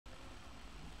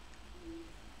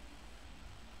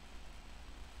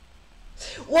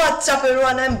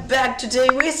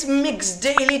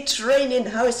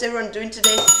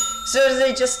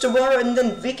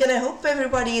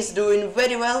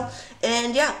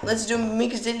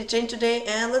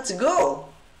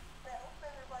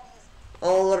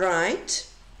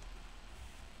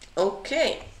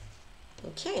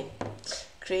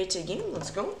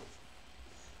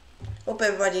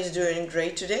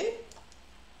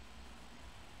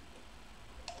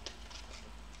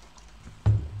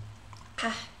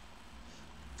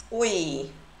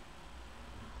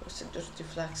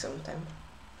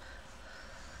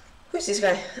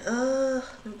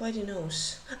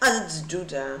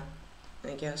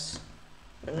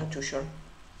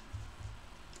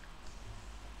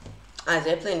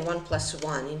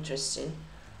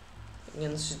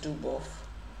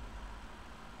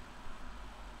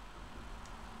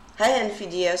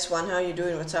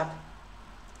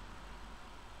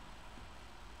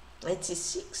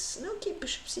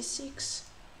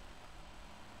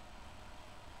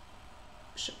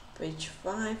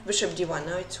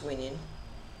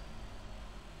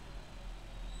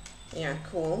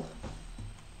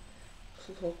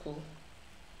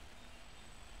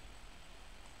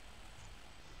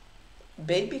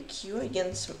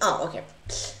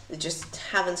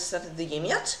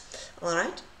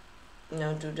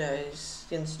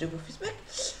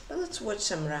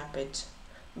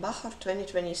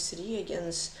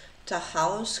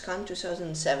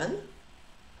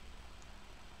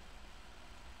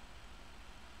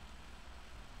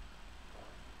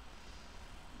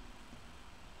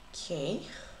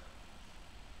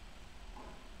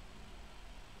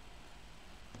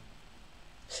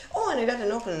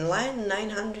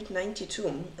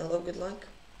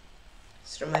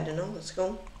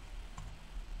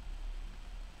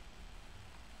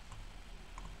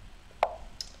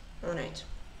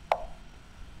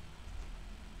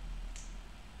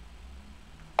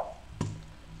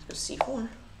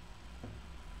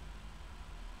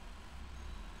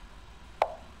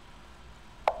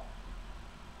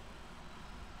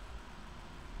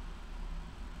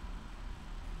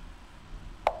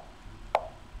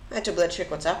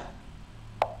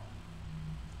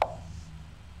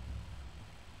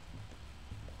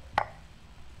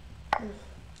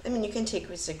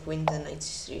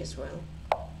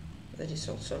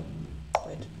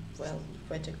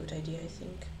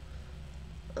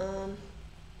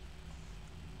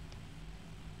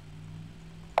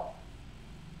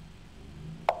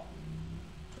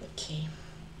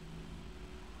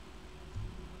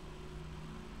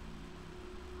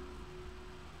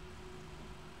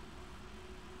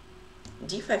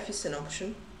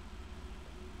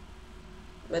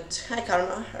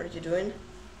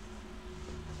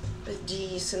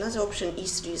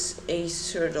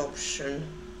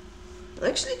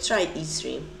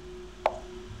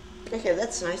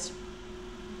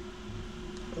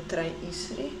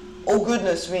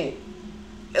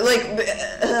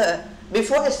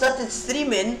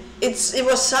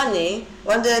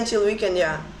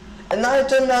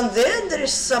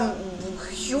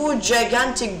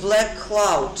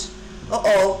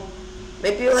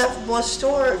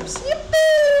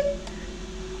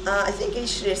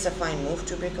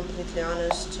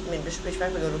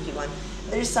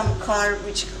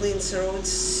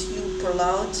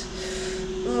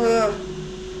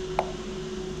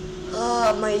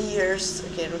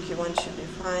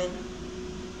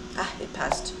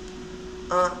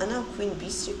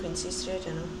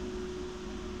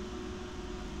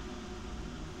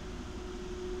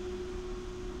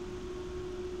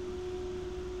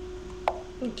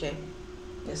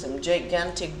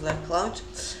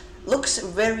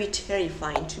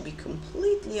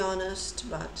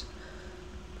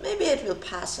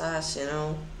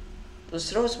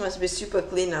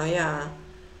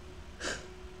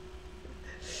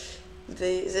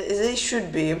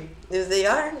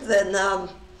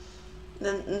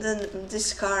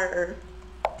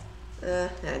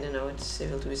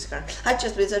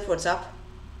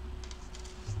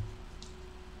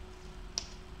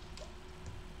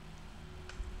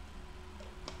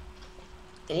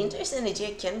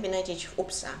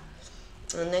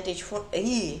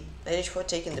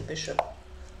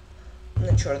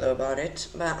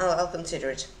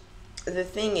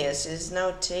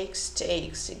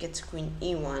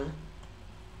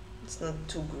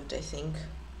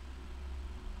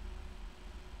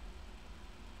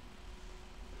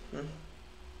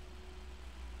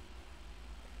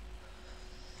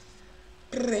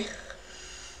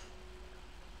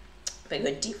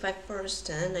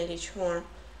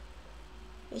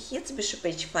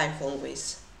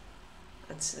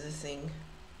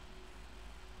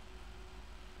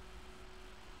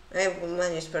Hey,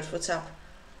 Manuscript, what's up?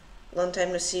 Long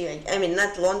time no see. I mean,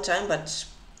 not long time, but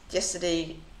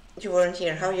yesterday you weren't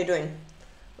here. How are you doing?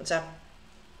 What's up?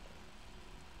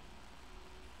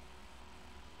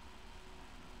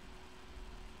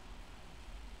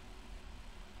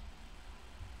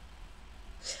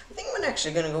 I think I'm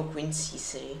actually gonna go queen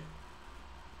c3.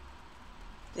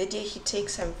 The idea he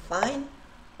takes, I'm fine.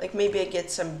 Like maybe I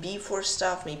get some b4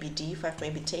 stuff, maybe d5,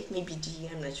 maybe take, maybe d,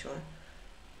 I'm not sure.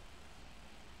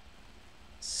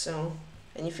 So,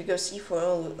 and if you go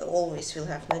c4, always we'll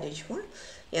have knight h4.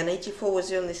 Yeah, knight e4 was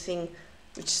the only thing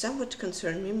which somewhat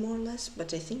concerned me more or less,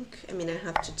 but I think, I mean, I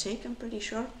have to take, I'm pretty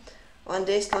sure. 1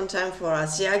 day's long time for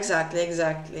us. Yeah, exactly,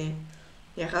 exactly.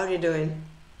 Yeah, how are you doing?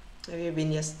 How have you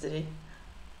been yesterday?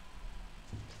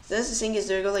 So that's the thing, is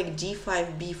do I go like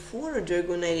d5, b4, or do I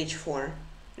go knight h4?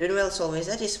 Doing well as always.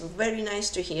 That is very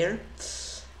nice to hear.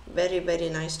 Very, very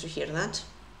nice to hear that.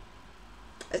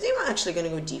 I think I'm actually gonna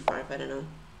go d5, I don't know.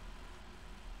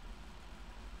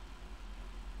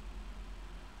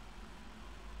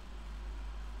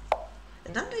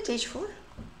 And now knight h4.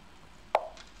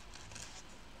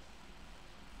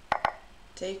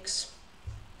 Takes.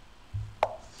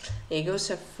 He goes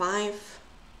f5.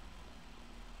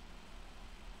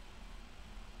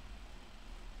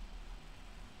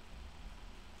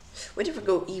 What if I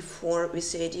go e4 with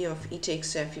the idea of e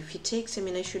takes f? If he takes, I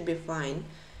mean, I should be fine.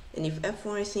 And if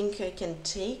f4, I think I can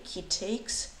take, he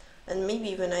takes, and maybe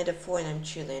even knight f4 and I'm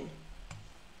chilling.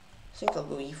 I think I'll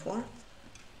go e4.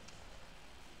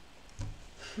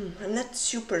 I'm not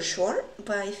super sure,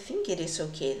 but I think it is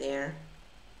okay there.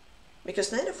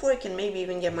 Because knight f4, I can maybe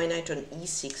even get my knight on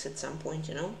e6 at some point,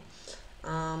 you know?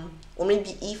 Or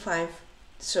maybe e5,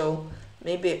 so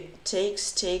maybe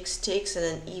takes, and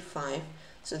then e5.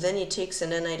 So then he takes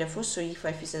and then knight f4, so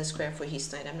e5 is in square for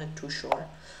his knight, I'm not too sure.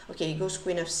 Okay, he goes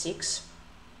queen f6.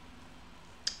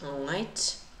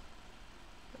 Alright.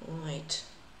 Alright.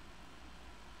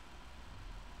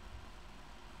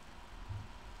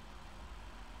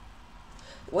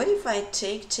 What if I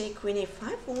take queen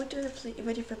a5, or what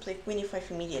if I play queen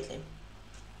a5 immediately?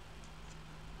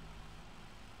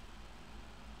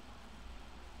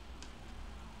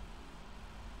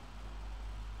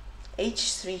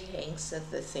 h3 hangs, that's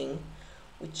the thing,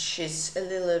 which is a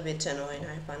little bit annoying,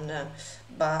 I find.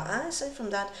 But aside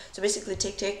from that, so basically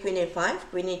take, queen a5,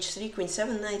 queen h3, queen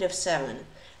 7, knight f7.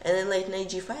 And then like knight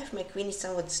g5, my queen is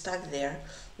somewhat stuck there.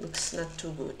 Looks not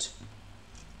too good.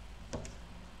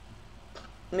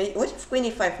 What if queen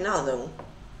e5 now, though?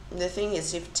 The thing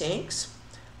is, if takes,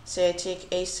 say I take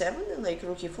a7 and like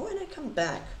rook e4 and I come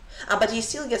back. But he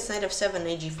still gets knight f7,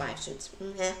 knight g5, so it's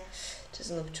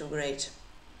doesn't look too great.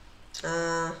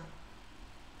 But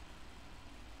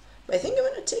I think I'm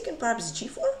gonna take and perhaps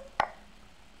g4.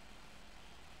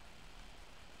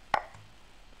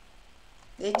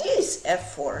 The idea is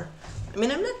f4. I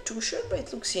mean, I'm not too sure, but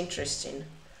it looks interesting.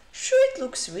 Sure, it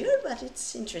looks weird, but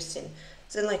it's interesting.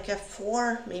 Then like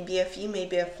f4, maybe fe,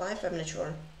 maybe f5, I'm not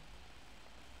sure.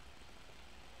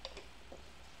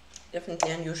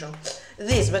 Definitely unusual.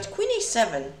 But queen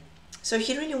a7. So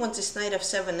he really wants this knight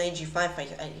f7, knight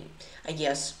g5, I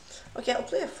guess. Okay, I'll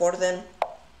play f4 then.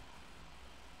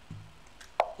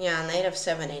 Yeah, knight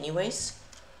f7 anyways.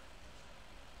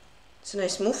 It's a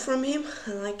nice move from him,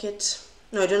 I like it.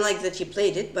 No, I don't like that he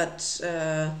played it, but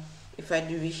if I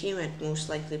do with him, I'd most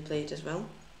likely play it as well.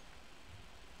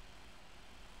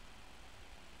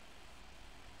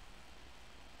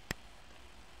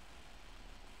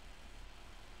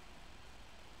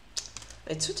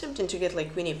 It's so tempting to get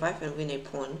like queen a5 and win a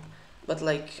pawn, but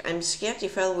like I'm scared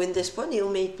if I'll win this pawn, he'll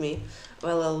mate me.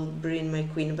 Well, I'll bring my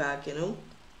queen back, you know.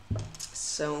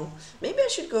 So maybe I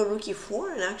should go rook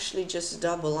e4 and actually just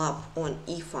double up on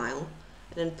e-file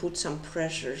and then put some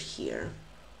pressure here.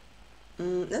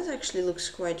 That actually looks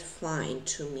quite fine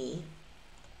to me.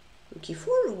 Rook e4,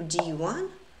 rook d1,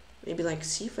 maybe like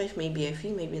c5, maybe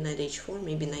fe, maybe knight h4,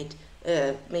 maybe knight,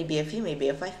 maybe fe, maybe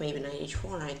f5, maybe knight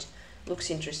h4. Right, looks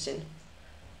interesting.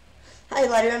 Hi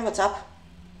Larian, what's up?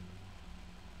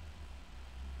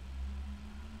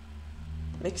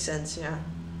 Makes sense, yeah.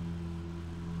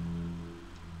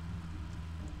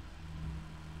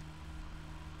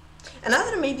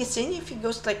 Another maybe thing, if he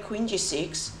goes like queen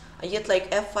g6, I get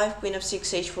like f5, queen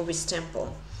f6, h4 with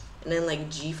tempo, and then like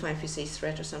g5 is a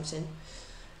threat or something.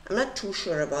 I'm not too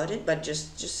sure about it, but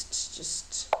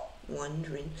just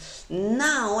wondering.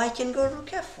 Now I can go rook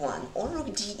f1 or rook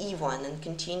de1 and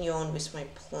continue on with my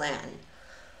plan.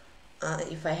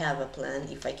 If I have a plan,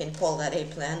 if I can call that a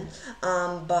plan.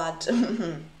 But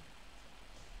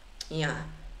yeah.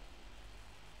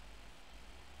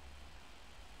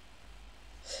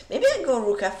 Maybe I go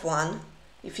rook f1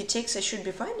 If he takes, I should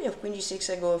be fine. If queen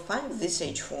g6, I go f5, this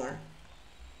h4.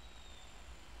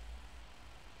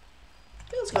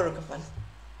 Let's go rook f1.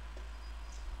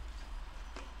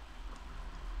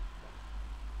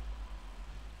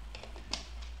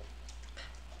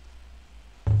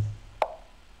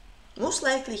 Most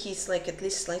likely he's like at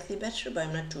least slightly better, but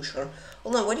I'm not too sure.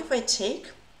 Hold on, what if I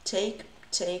take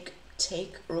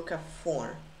rook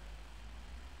f4?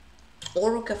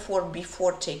 Or rook f4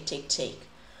 before take.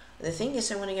 The thing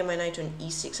is I want to get my knight on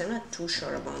e6. I'm not too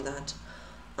sure about that.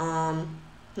 Or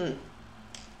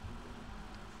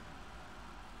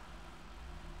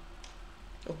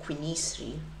queen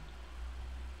e3.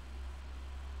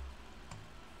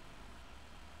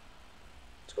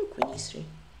 Let's go queen e3.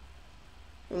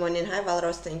 Good morning. Hi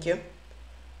Valros, thank you.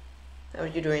 How are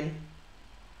you doing?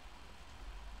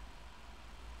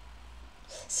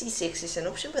 c6 is an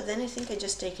option, but then I think I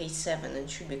just take a7 and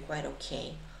should be quite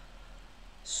okay.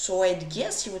 So I'd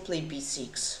guess he would play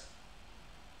b6.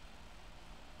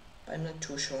 But I'm not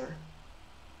too sure.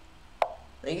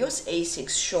 I guess a6,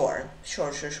 sure.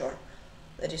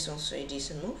 That is also a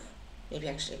decent move. Maybe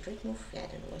actually a great move. Yeah, I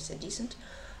don't know, I said decent.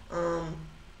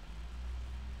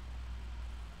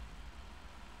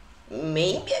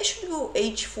 Maybe I should go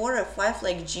h4, f5,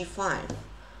 like g5.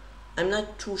 I'm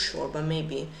not too sure, but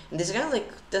maybe. And this guy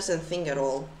like doesn't think at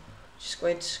all.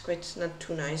 Which is quite not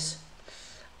too nice.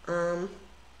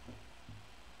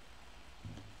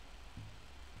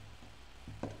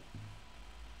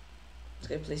 This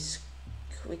guy plays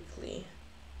quickly,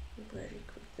 very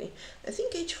quickly. I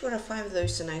think h4, f5 though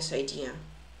is a nice idea.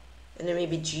 And then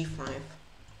maybe g5.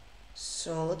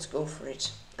 So let's go for it.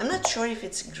 I'm not sure if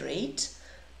it's great,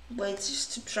 but it's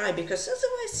just to try, because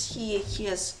otherwise he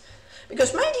has...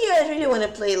 Because my idea, I really want to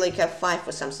play like f5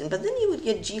 or something, but then he would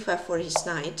get g5 for his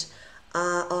knight.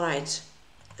 Alright,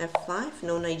 f5,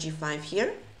 no knight g5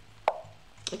 here.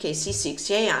 Okay, c6,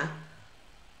 yeah.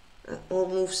 All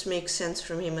moves make sense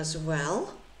from him as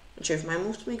well. Not sure if my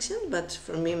moves make sense, but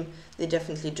from him they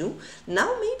definitely do.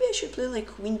 Now maybe I should play like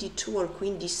queen d2 or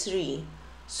queen d3.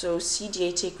 So cd,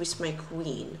 I take with my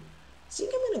queen. I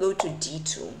think I'm gonna go to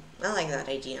d2. I like that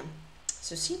idea.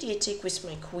 So cd, I take with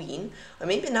my queen, or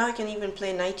maybe now I can even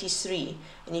play knight e3,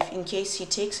 and if in case he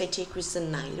takes, I take with the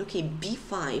knight. Okay,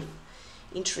 b5,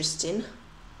 interesting.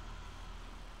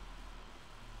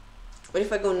 What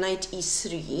if I go knight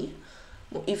e3?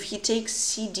 If he takes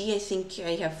cd, I think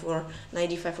I have for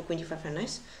knight d5 or queen d5 are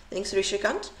nice. Thanks,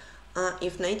 Rishikant.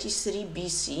 If knight e3,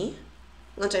 bc.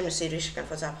 Long time to say, Rishikant.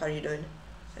 What's up? How are you doing?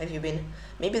 How have you been?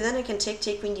 Maybe then I can take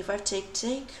queen d5,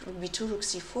 take, rook b2, rook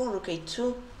c4, rook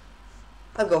a2.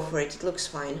 I'll go for it. It looks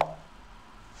fine.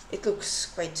 It looks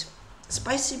quite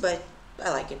spicy, but I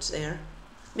like it there.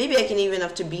 Maybe I can even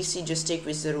after bc just take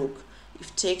with the rook.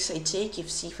 If takes, I take. If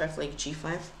c5, like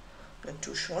g5. Not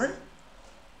too sure.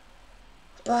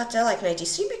 But I like knight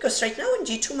e3 because right now in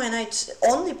g2 my knight's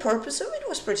only purpose of it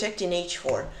was protecting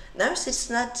h4. Now since it's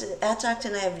not attacked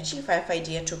and I have g5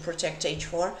 idea to protect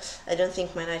h4, I don't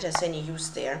think my knight has any use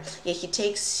there. Yeah, he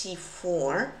takes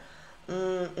c4.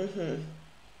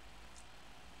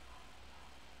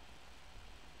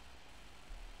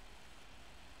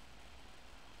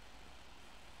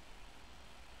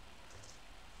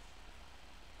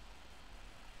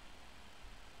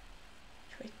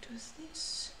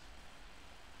 This.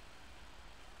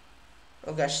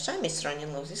 Oh gosh, time is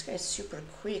running low. This guy is super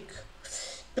quick.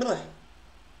 Ugh.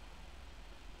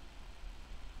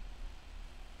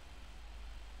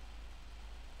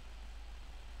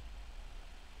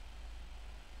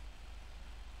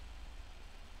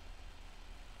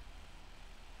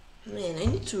 Man, I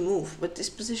need to move, but this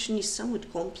position is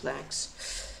somewhat complex.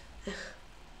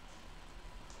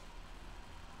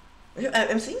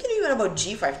 I'm thinking even about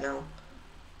g5 now.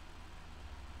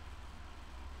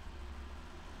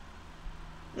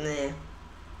 Nah.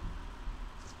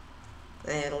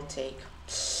 It'll take.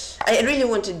 I really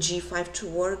wanted g5 to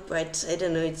work, but I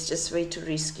don't know, it's just way too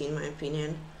risky in my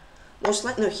opinion. Most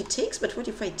likely, no, he takes, but what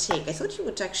if I take? I thought he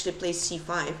would actually play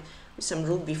c5 with some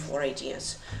rook b4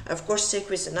 ideas. I of course take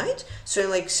with the knight, so in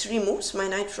like 3 moves, my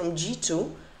knight from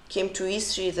g2 came to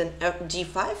e3, then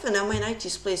d5, and now my knight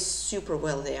is placed super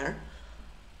well there.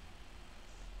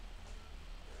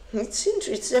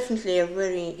 It's definitely a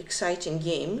very exciting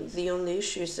game. The only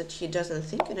issue is that he doesn't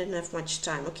think I didn't have much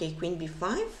time. Okay, queen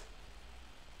b5.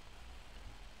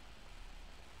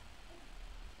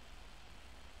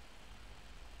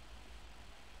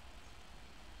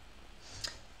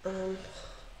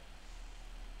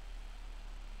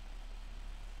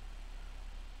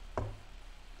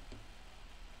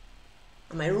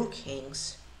 My rook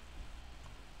hangs.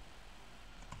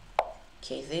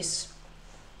 Okay, this.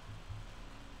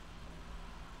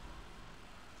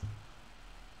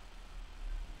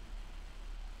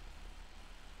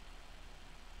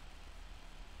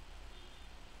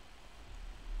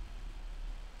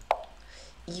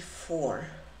 e4.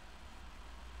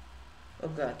 Oh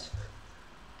god.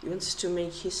 He wants to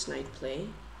make his knight play.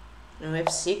 Now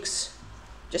f6.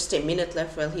 Just a minute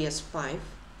left while he has 5.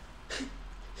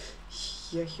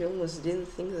 Yeah, he almost didn't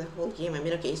think the whole game. I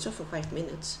mean, okay, it's off for 5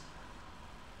 minutes.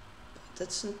 But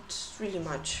that's not really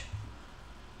much.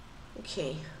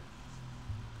 Okay.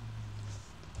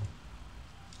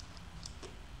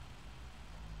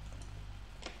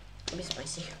 A bit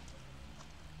spicy.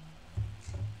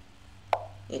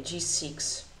 Yeah,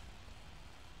 g6.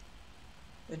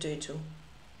 What do you do?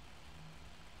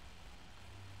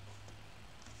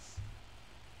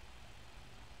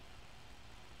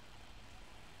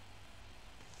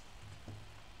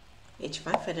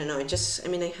 h5? I don't know. I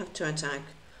mean, I have to attack.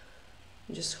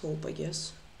 Just hope, I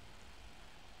guess.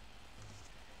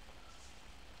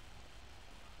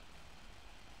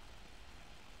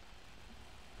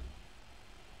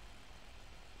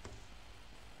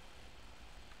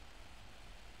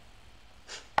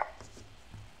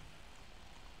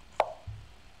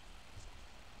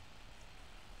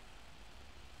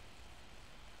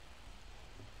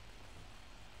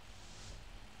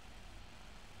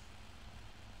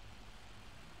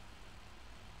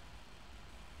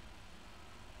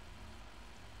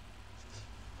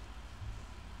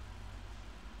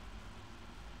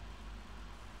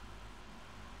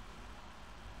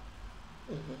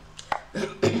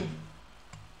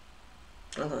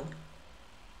 Hold on.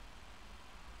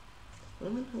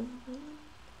 Hold on.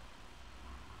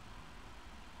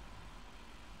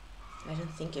 I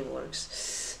don't think it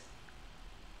works.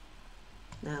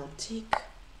 Now I'll take.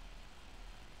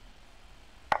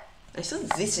 I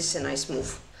thought this is a nice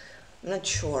move. I'm not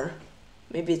sure.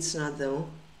 Maybe it's not though.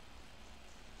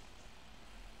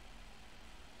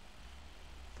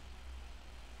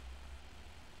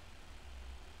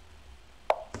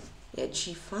 Yeah,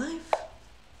 g5.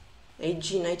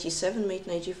 G97 mate,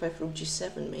 knight g5, rook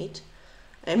g7 mate.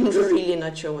 I'm really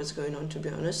not sure what's going on, to be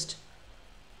honest.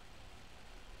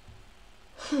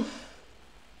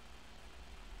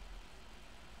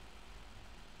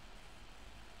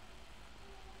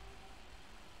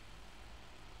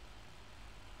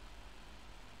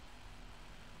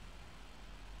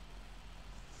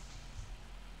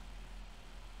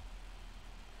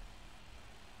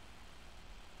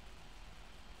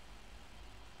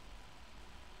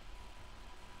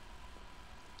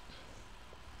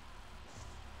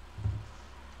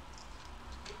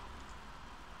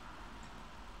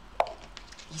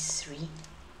 e3.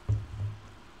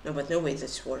 No, but no way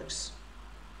this works.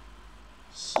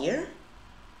 Here?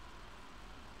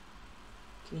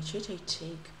 King h8, I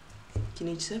take.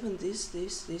 King h7,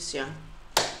 this, yeah.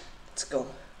 Let's go.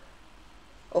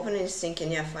 Opening is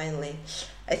thinking, yeah, finally.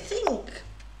 I think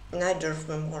neither of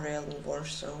Memorial in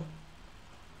Warsaw.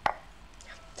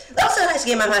 That was a nice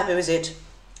game, I'm happy with it.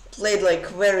 Played like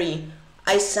very...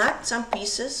 I sacked some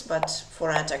pieces, but for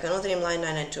attack. Another game line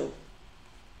 9 and 2.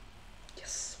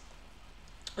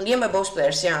 Game by both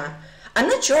players, yeah. I'm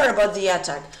not sure about the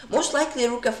attack. Most likely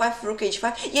rook f5, rook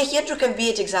h5. Yeah, he had rook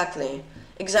f8, exactly.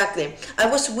 Exactly. I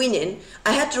was winning.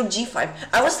 I had rook g5.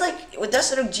 I was like,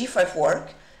 does rook g5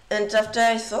 work? And after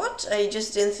I thought, I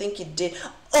just didn't think it did.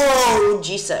 Oh, rook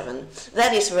g7.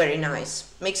 That is very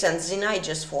nice. Makes sense. The knight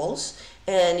just falls.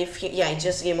 And if he, yeah,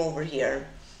 just game over here.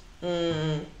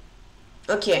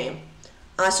 Okay.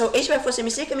 So h5 was a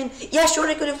mistake. I mean, yeah, sure,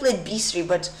 I could have played b3,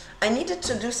 but I needed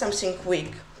to do something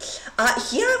quick.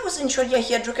 Here I wasn't sure. Yeah,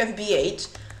 he had rook fb8,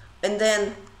 and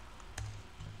then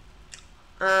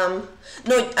no,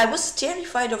 I was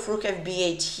terrified of rook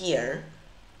fb8 here,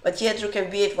 but he had rook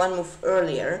fb8 one move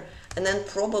earlier, and then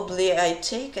probably I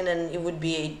take, and then it would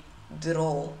be a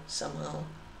draw somehow.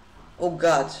 Oh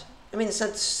god, I mean, it's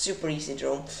not super easy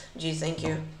draw. Gee, thank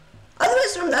you.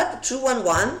 Otherwise, from that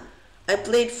 2-1-1. I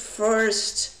played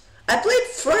first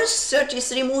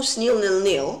 33 moves,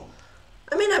 nil.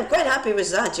 I mean, I'm quite happy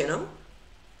with that, you know.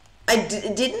 I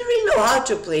didn't really know how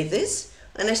to play this,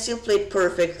 and I still played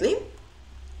perfectly.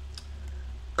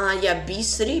 Yeah,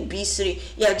 b3.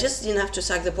 Yeah, I just didn't have to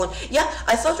sack the pawn. Yeah,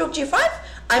 I thought rook g5.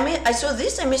 I saw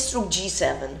this, I missed rook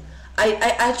g7.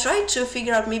 I tried to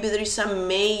figure out maybe there is some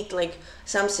mate, like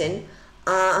something.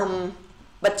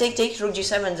 But take rook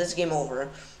g7, that's game over.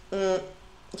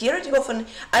 Here I go for...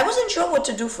 I wasn't sure what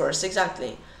to do first,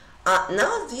 exactly.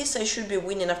 Now this I should be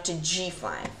winning after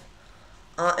g5.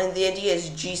 And the idea is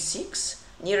g6.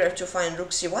 Here I have to find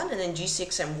rook c1, and then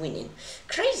g6 I'm winning.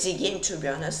 Crazy game, to be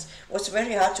honest. Was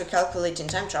very hard to calculate in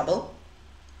time trouble.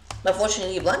 But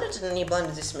fortunately he blundered, and then he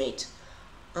blundered this mate.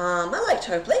 I liked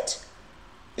how I played.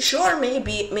 Sure,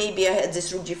 maybe I had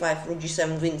this rook g5, rook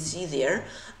g7 win c there.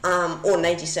 Or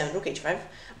knight d7, rook h5.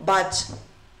 But...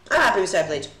 I'm happy with I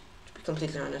played, to be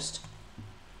completely honest.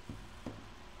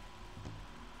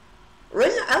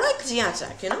 Really, I like the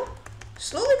attack, you know?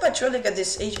 Slowly but surely got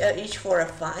this h4,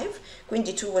 f5. Queen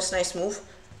d2 was nice move.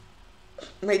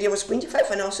 My idea was queen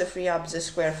d5 and also free up the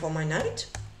square for my knight.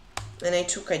 And I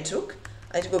took. I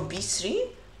had to go b3.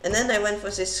 And then I went for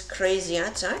this crazy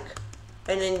attack.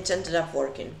 And then it ended up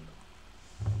working.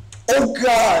 Oh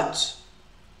god!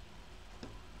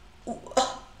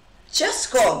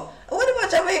 Chesco! What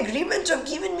about our agreement of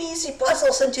giving me easy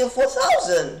puzzles until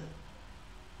 4000?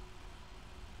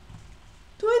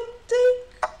 Do I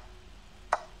take...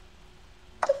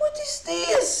 What is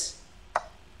this?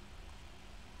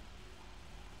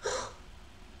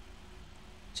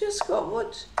 Chesco,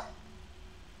 what?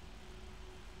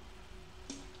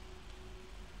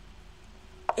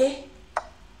 Eh?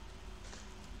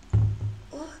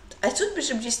 What? I thought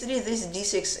bishop g3, this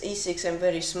d6, e6, I'm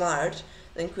very smart.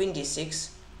 Then queen d6.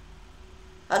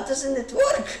 How doesn't it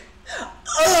work?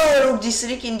 Oh, rook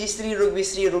d3, king d3, rook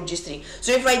b3, rook g3.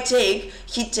 So if I take,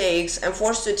 he takes, I'm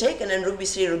forced to take, and then rook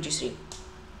b3, rook g3.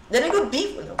 Then I go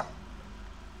b. No.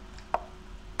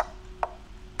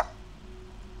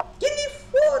 King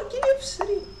e4, king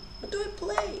f3. What do I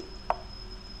play?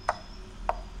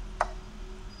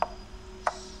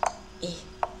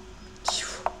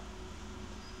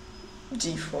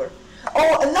 G4.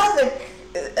 Oh, another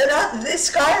this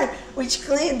car which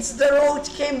cleans the road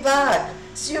came back.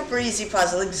 Super easy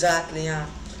puzzle, exactly, yeah.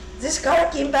 This car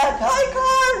came back. Hi,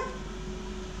 car!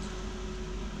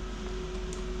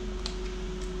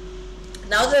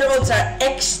 Now the roads are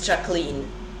extra clean.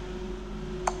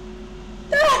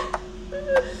 Ah!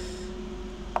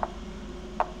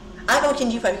 I go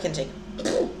king d5, you can take.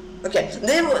 Okay,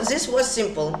 this was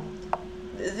simple.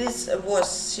 This was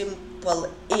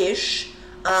simple-ish.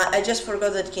 I just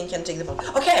forgot that king can take the pawn.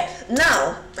 Okay,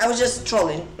 now, I was just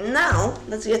trolling. Now,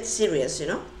 let's get serious, you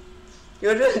know?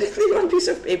 You're doing the clean one piece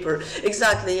of paper.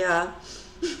 Exactly, yeah.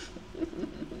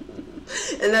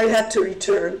 And I had to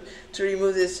return to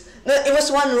remove this. No, it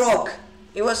was one rock.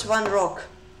 It was one rock.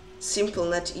 Simple,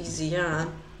 not easy, yeah.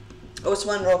 It was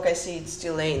one rock, I see it's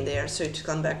still laying there, so it will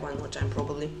come back one more time,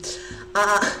 probably.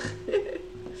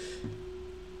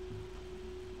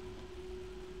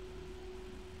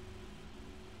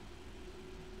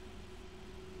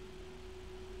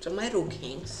 So my rook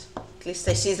hangs. At least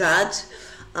I see that.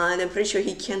 And I'm pretty sure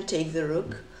he can't take the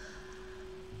rook.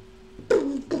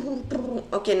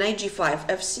 Okay, knight g5.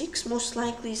 f6 most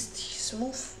likely is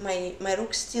smooth. My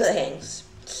rook still hangs.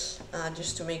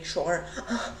 Just to make sure.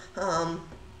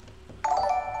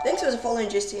 Thanks for the following,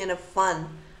 JST, and have fun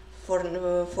for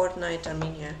Fortnite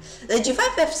Armenia. Knight g5,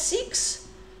 f6,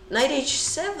 knight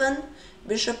h7,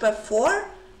 bishop f4,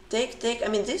 take. I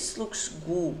mean, this looks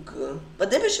good.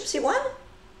 But then bishop c1?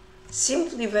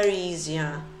 Simply very easy,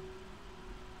 yeah.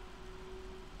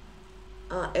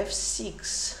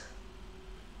 F6.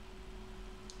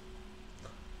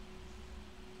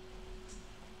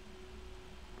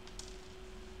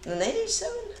 Knight h7?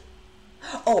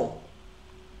 Oh.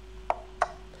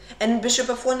 And bishop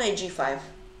f4, knight g5.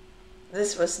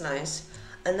 This was nice.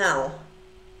 And now.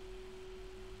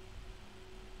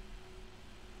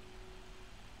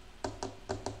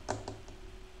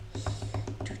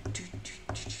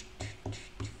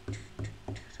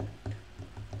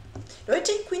 Do I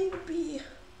take queen b?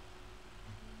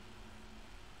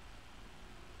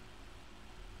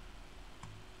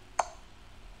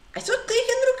 I thought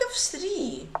taking rook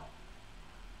f3.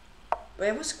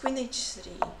 Where was queen h3?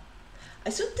 I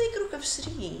thought take rook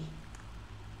f3.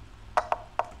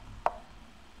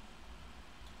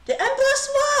 The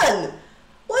m+1!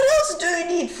 What else do you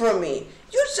need from me?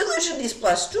 Your solution is +2,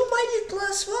 mine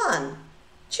is +1.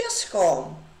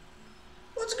 Chess.com.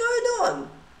 What's going on?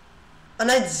 Oh,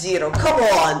 knight 0, come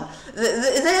on!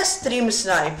 They're stream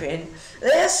sniping.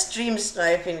 They're stream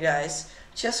sniping, guys.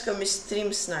 Chess.com is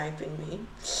stream sniping me.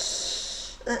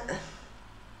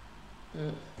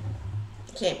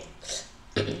 Okay.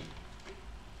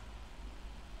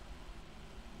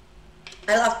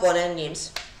 I love pawn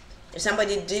endgames. If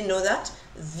somebody didn't know that,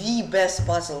 the best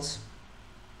puzzles.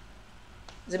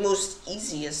 The most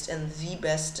easiest and the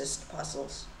bestest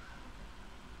puzzles.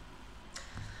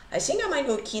 I think I might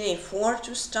go king a4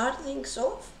 to start things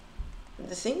off.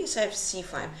 The thing is I have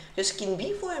c5. Because king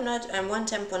b4 I'm one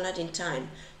tempo not in time.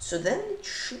 So then it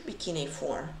should be king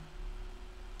a4.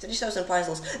 3000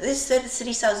 puzzles. This is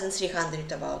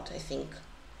 3300 about, I think.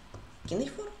 King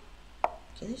a4?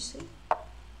 King a3?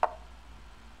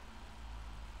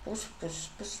 Push.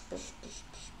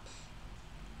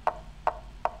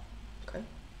 Okay.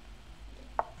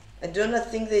 I do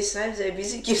not think they snipe, they're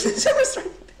busy keeping themselves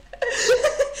right.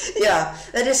 Yeah,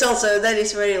 that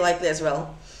is very likely as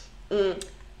well.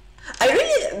 I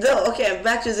really, though, okay,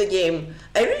 back to the game.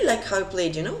 I really like how I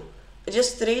played, you know? I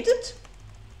just traded,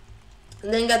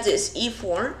 and then got this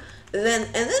e4, and then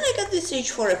I got this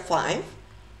h4, f5,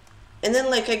 and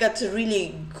then like I got a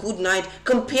really good knight.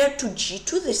 Compared to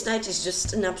g2, this knight is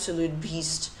just an absolute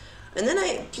beast. And then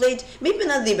I played, maybe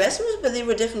not the best moves, but they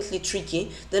were definitely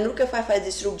tricky. Then rook f5, I had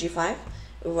this rook g5,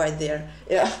 right there,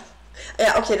 yeah.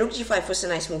 Yeah, okay, rook g5 was a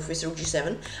nice move with rook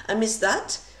g7. I missed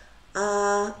that.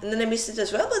 And then I missed it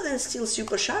as well, but then still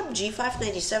super sharp. G5,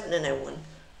 97, and I won.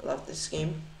 I love this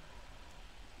game.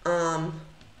 Now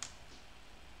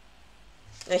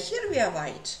here we are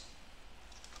white.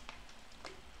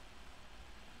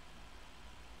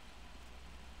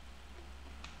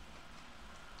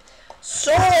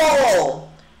 So,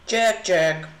 jack,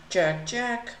 jack, jack,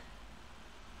 jack.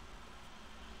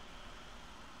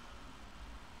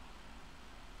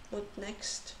 What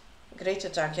next? Great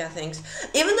attack, yeah, thanks.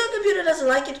 Even though computer doesn't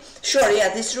like it, sure,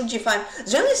 yeah, this rook g5.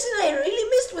 The only thing I really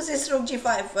missed was this rook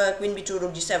g5, queen b2,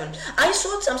 rook g7. I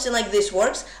thought something like this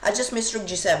works, I just missed rook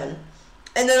g7.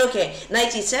 And then, okay,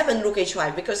 knight e7, rook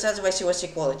h5, because otherwise it was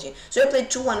equality. So I played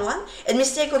 2-1-1, and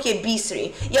mistake, okay,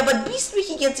 b3. Yeah, but b3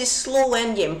 he gets this slow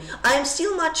endgame. I am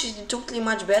still totally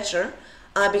much better,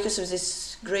 because of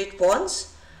these great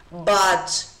pawns.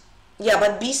 But, yeah,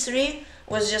 but b3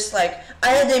 was just like,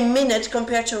 I had a minute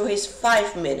compared to his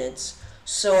 5 minutes.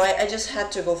 So I just had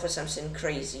to go for something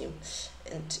crazy, and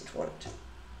it worked.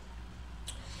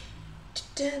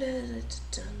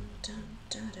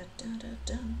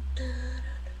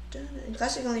 In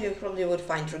classical you probably would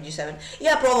find rook g7.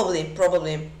 Yeah,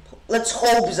 probably. Let's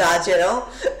hope that, you know.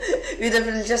 We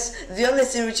definitely just, the only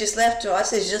thing which is left to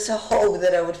us is just a hope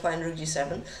that I would find rook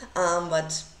g7.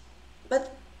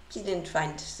 But he didn't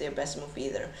find the best move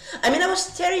either. I mean, I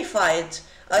was terrified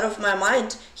out of my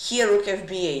mind here, rook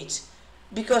fb8,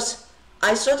 because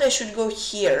I thought I should go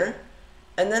here,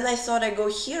 and then I thought I go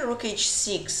here, rook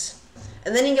h6,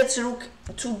 and then he gets rook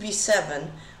 2b7,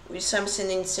 which is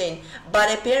something insane.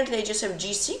 But apparently I just have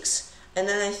g6, and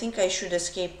then I think I should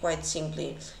escape quite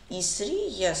simply. e3,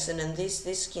 yes, and then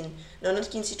this king, no,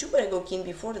 not king c2, but I go king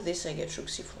b4, this I get rook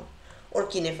c4. Or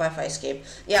king f5 I escape.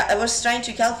 Yeah, I was trying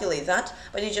to calculate that,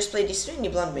 but he just played d3 and he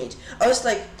blunt made. I was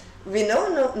like, we know,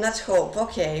 no, not hope,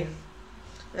 okay.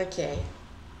 Okay.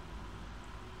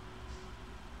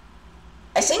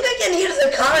 I think I can hear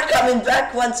the car coming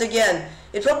back once again.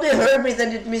 It probably heard me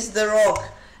that it missed the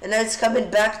rock. And now it's coming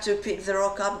back to pick the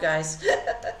rock up, guys.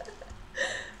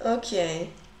 Okay.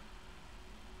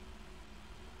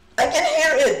 I can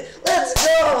hear it! Let's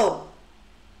go!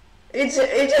 It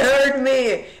hurt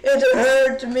me! It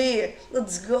hurt me!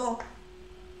 Let's go!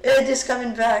 It is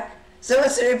coming back. So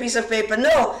was there a piece of paper?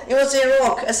 No! It was a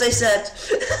rock, as I said.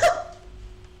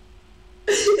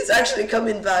 It's actually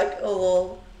coming back. Oh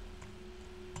lol.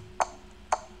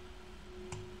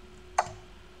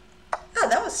 Ah,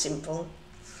 that was simple.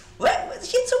 Why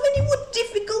he had so many more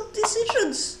difficult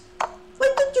decisions?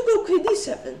 Why don't you go queen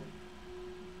d7?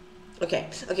 Okay,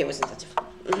 it wasn't that difficult.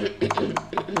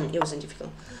 It wasn't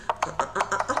difficult.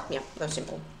 Yeah, that was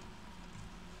simple.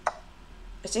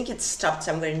 I think it stopped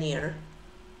somewhere near.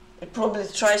 It probably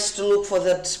tries to look for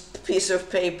that piece of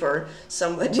paper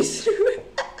somebody threw.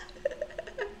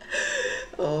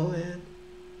 Oh man.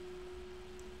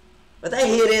 But I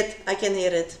hear it, I can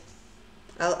hear it.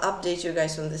 I'll update you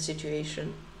guys on the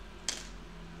situation.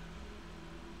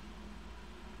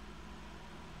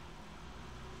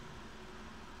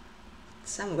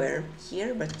 Somewhere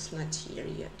here, but it's not here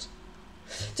yet.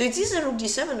 So it's either rook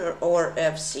d7 or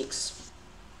f6.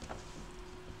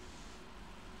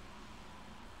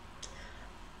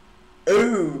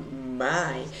 Oh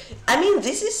my. I mean,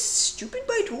 this is stupid,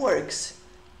 but it works.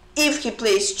 If he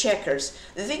plays checkers.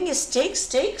 The thing is,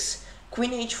 takes,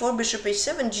 queen h4, bishop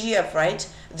h7, gf, right?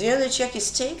 The only check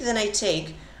is take, then I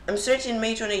take. I'm threatening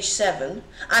mate on h7.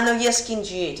 Ah no, yes, king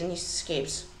g8, and he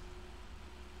escapes.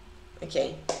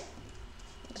 Okay.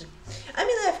 I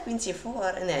mean, I have queen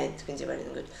c4, and no, queen c4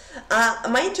 isn't good.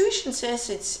 My intuition says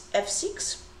it's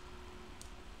f6.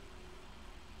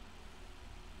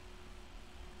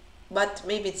 But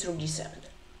maybe it's rook d7.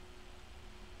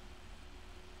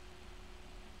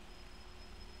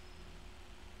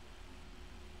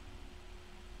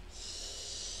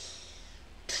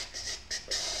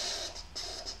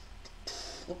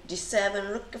 Rook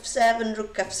d7, rook f7,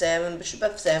 rook f7, bishop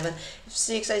f7,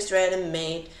 f6 I straight and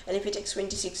mate, and if he takes queen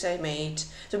d6 I mate.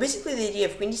 So basically the idea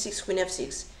of queen d6, queen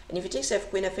f6, and if he takes f,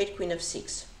 queen f8, queen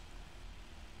f6.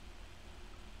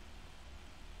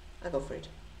 I go for it.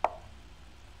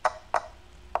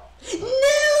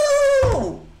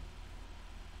 No!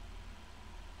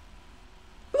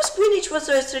 was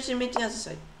so I started made the other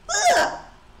side.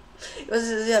 It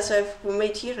was, yeah, so we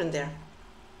made here and there.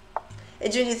 Hey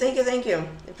Judy, thank you.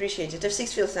 Appreciate it.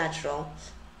 F6 feels natural.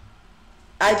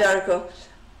 Hi Darko.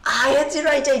 I had the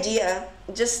right idea.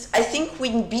 Just, I think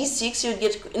queen b6 you would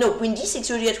get, no, queen d6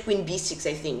 you would get queen b6,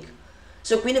 I think.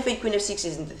 So queen f8, queen f6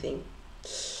 isn't the thing.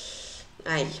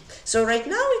 Aye. So right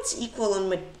now it's equal on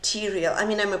material. I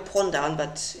mean, I'm a pawn down,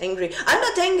 but angry. I'm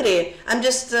not angry. I'm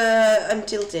just, I'm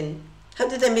tilting. How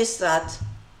did I miss that?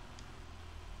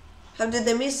 How did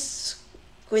I miss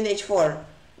queen h4?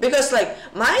 Because like,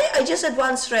 I just had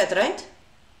one threat, right?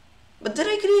 But did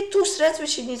I create two threats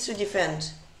which he needs to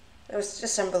defend? It was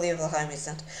just unbelievable how I missed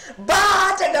that.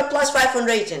 But I got +5 on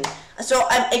rating. So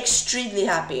I'm extremely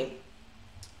happy.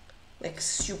 Like,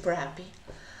 super happy.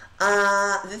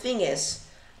 The thing is,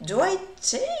 do I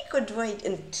take or do I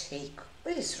take?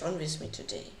 What is wrong with me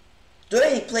today? Do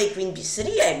I play queen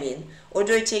b3, I mean? Or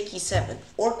do I take e7?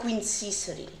 Or queen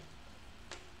c3?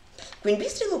 Queen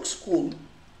b3 looks cool.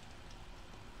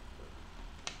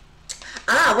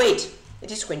 Ah, wait.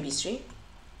 It is queen b3.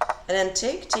 And then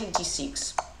take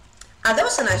d6. Ah, that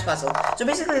was a nice puzzle. So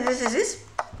basically this is this.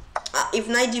 If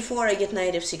knight d4, I get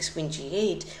knight f6, queen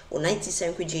g8. Or knight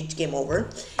c7, queen g8, game over.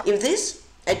 If this,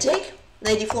 I take.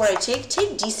 Knight d4, I take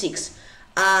d6.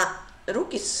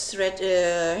 Rook is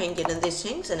hanging and this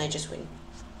hangs and I just win.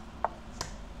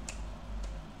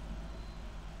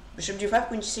 Bishop d5,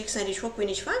 queen g6, knight h4, queen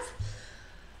h5.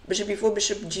 Bishop e4,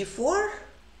 bishop g4.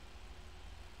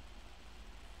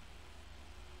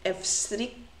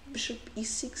 f3, bishop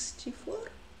e6, g4.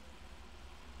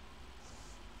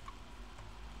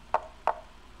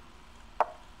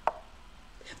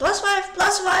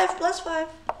 +5.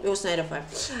 It was knight f5.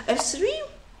 f3.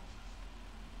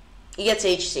 He gets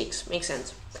h6. Makes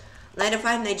sense. Knight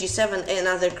f5, knight g7,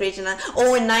 another creating.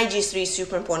 Oh, and knight g3 is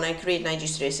super important. I create knight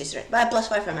g3 is right. But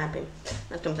 +5, I'm happy.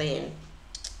 Not complaining.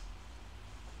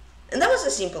 And that was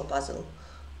a simple puzzle.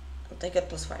 I got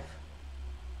 +5.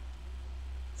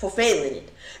 For failing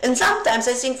it. And sometimes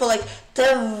I think for like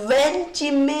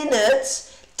 20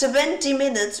 minutes,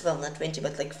 well, not 20,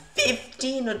 but like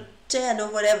 15 or 10 or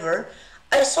whatever,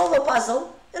 I solve a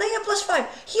puzzle and I get +5.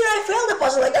 Here I failed a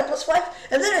puzzle, I got +5,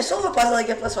 and then I solve a puzzle, I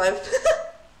get +5.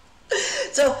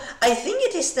 So I think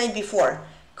it is knight b4,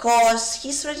 cause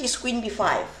his threat is queen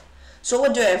b5. So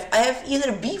what do I have? I have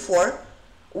either b4,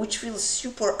 which feels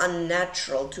super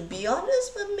unnatural to be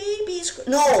honest, but maybe it's,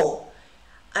 no,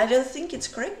 I don't think it's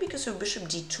correct because of bishop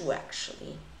d2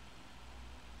 actually.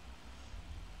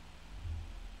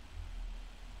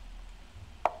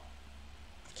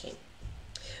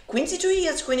 Queen c2, he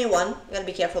gets queen e1. Gotta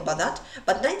be careful about that.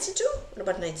 But knight c2? What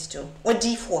about knight c2? Or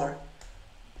d4?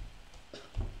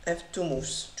 I have two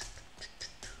moves.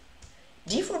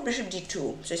 d4, bishop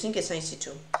d2. So I think it's knight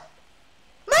c2.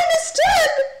 -10!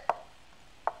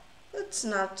 That's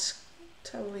not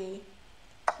how we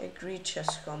agree,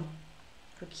 Chesscom.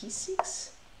 Rook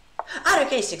e6? Ah,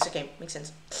 rook a6. Okay, makes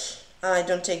sense. I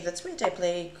don't take that mate. I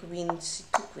play queen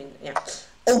c2, queen. Yeah.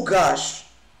 Oh gosh.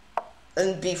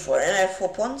 And b4, and I have 4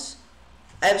 pawns.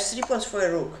 I have 3 pawns for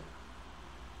a rook.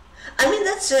 I mean,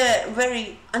 that's a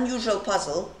very unusual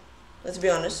puzzle, let's be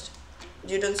honest.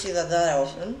 You don't see that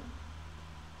often.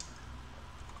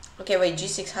 Okay, wait,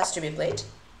 g6 has to be played.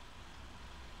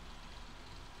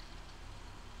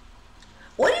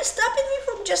 What is stopping me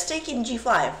from just taking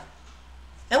g5?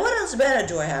 And what else better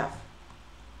do I have?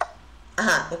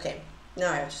 Aha, okay,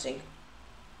 now I have to think.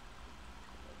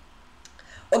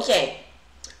 Okay.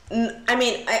 I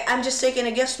mean, I'm just taking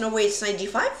a guess. No way it's knight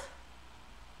d5.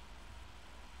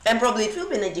 And probably it will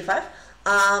be knight d5.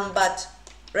 But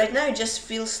right now it just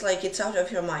feels like it's out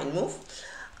of your mind move.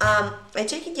 I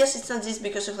take it, yes, it's not this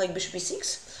because of like bishop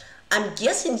e6. I'm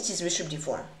guessing it is bishop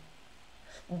d4.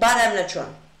 But I'm not sure.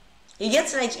 He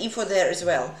gets knight e4 there as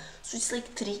well. So it's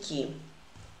like tricky.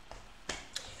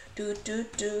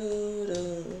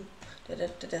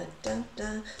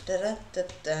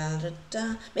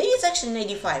 Maybe it's actually knight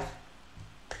d5.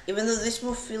 Even though this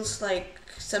move feels like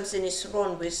something is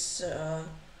wrong with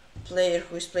player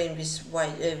who is playing with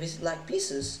white with black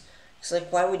pieces. It's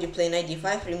like, why would you play knight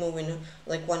d5 removing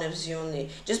like one of the only,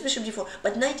 just bishop d4,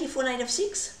 but knight d4, knight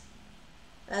f6?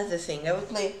 That's the thing. I would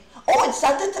play. Oh, it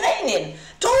started raining.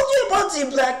 Told you about the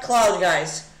black cloud,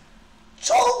 guys.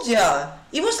 Told ya.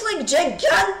 It was like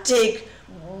gigantic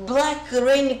black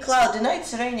rainy cloud, and now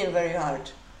it's raining very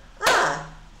hard. Ah,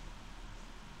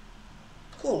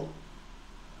 cool.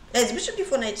 It's bishop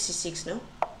d4, knight c6, no?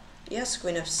 Yes,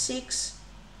 queen f6.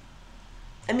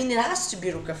 I mean, it has to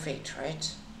be rook f8,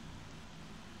 right?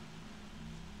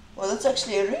 Well, that's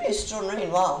actually a really strong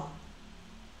rain, wow.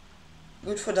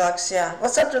 Good for ducks, yeah.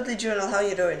 What's up, Dudley Journal? How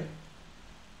you doing?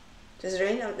 Does it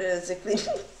rain? The clean.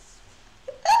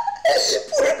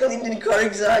 Poor cleaning car,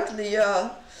 exactly,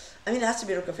 yeah. I mean, it has to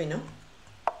be Rocafe, no?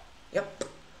 Yep.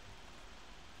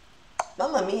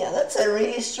 Mamma mia, that's a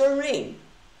really strong rain.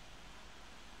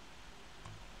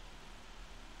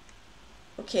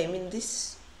 Okay, I mean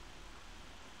this...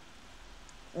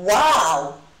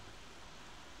 Wow!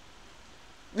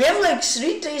 We have like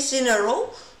 3 days in a row,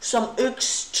 some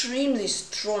extremely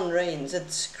strong rains.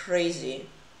 That's crazy.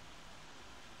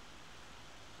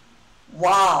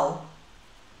 Wow!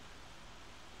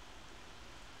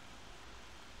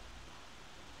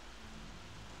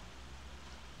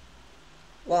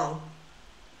 Wow.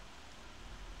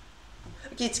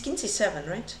 Okay, it's Kinsey 7,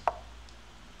 right?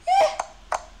 Yeah.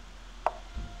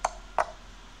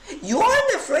 You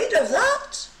aren't afraid of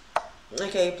that?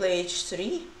 Okay, play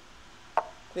H3.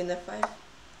 Queen F5.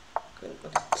 Queen,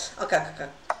 okay,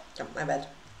 my bad.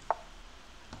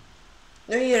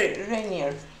 No, here,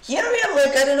 Rainier. Here we have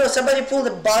like, I don't know, somebody pulled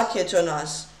a bucket on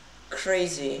us.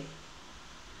 Crazy.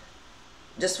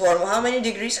 Just for how many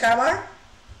degrees, Kamar?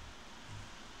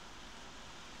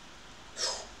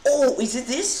 Oh, is it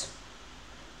this?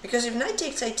 Because if knight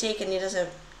takes, I take, and he doesn't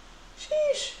have...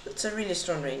 Sheesh, that's a really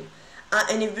strong rain.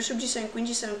 And if bishop g7, queen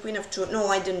g7, queen f2... No,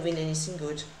 I didn't win anything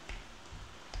good.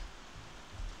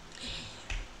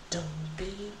 Don't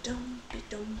be.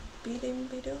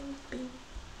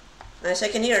 Nice, I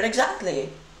can hear it, exactly.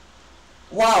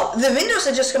 Wow, the windows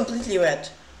are just completely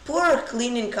wet. Poor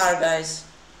cleaning car, guys.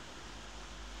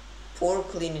 Poor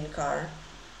cleaning car.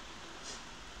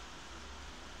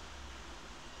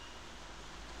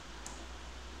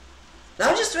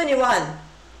 Now just 21.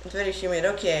 It's very humid,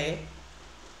 okay.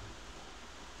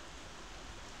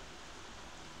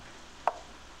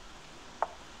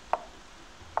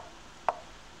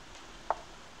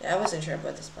 Yeah, I wasn't sure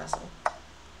about this puzzle.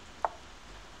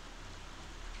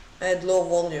 I had low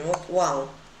volume. Okay, wow.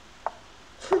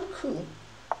 Cool.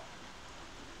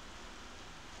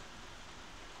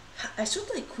 I should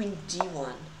like queen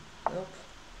d1. Nope.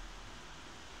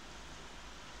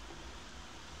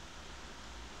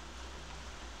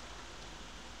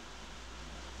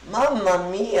 Mamma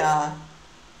mia!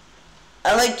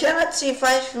 I like cannot see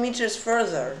 5 meters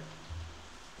further.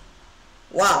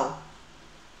 Wow.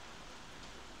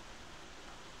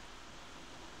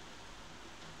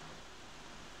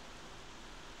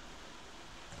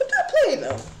 What do I play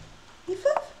though? E5?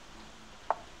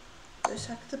 I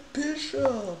sack the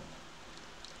bishop.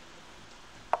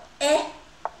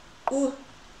 Ooh.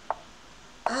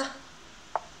 Ah.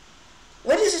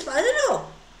 What is this? I don't know.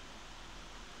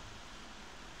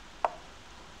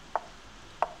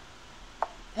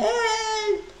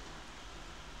 Help!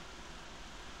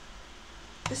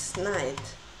 This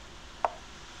knight.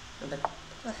 I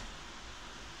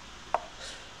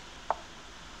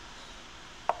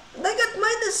got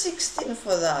minus 16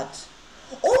 for that.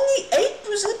 Only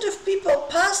 8% of people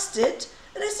passed it,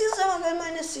 and I still somehow got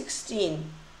minus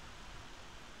 16.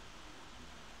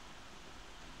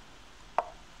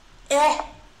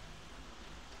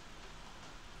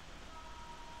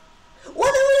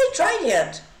 What haven't I tried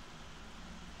yet?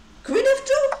 Queen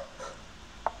f2?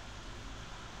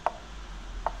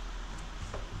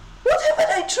 What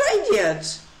haven't I tried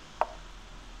yet?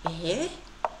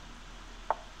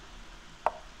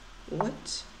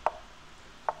 What?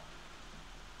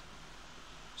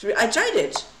 I tried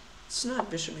it. It's not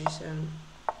bishop g7.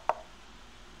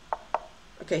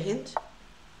 Okay, hint.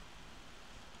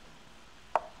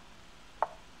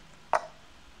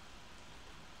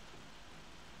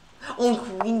 On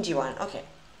queen g1. Okay.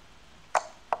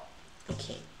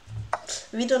 Okay.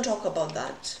 We don't talk about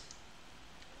that.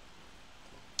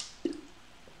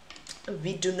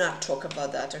 We do not talk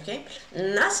about that, okay?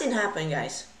 Nothing happened,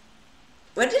 guys.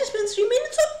 Where did I spend 3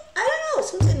 minutes on? I don't know,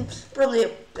 something, probably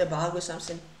a bug or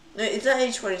something. No, it's not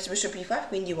h4, it's bishop e5,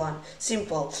 queen d1.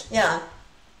 Simple. Yeah,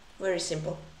 very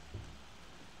simple.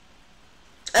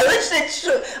 I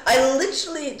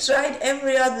literally tried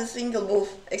every other single move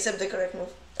except the correct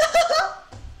move.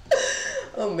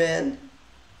 Oh man.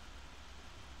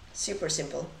 Super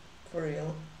simple, for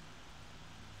real.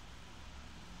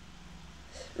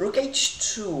 Rook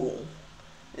h2.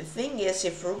 The thing is,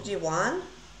 if rook d1,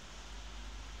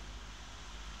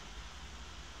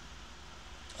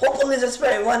 hopefully that's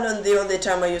why I won on the only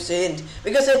time I used the hint.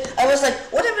 Because I was like,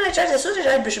 what haven't I tried? I thought I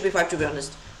tried bishop e5 to be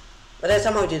honest. But I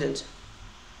somehow didn't.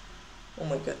 Oh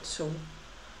my god, so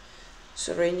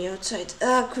rainy outside.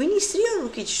 Queen e3 or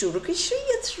rook h2? Rook h3,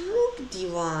 it's rook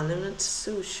d1, I'm not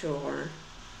so sure.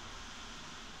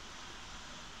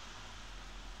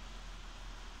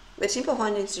 But simple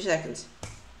find in 3 seconds.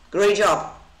 Great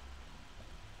job.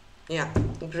 Yeah,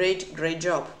 great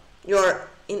job. You are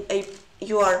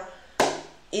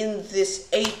in this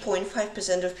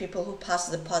 8.5% of people who pass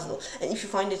the puzzle, and if you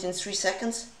find it in 3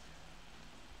 seconds,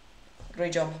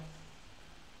 great job.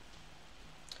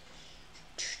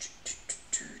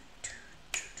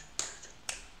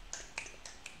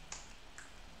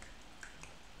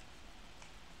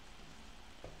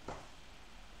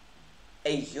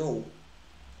 Hey yo.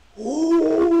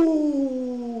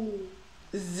 Ooh.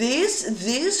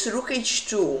 This rook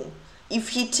h2, if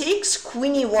he takes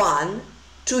queen e1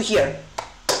 to here.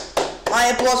 My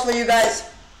applause for you guys.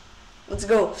 Let's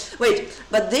go. Wait,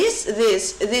 but this,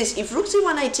 if rook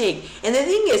c1 I take, and the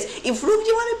thing is, if rook d1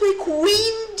 I play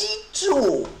queen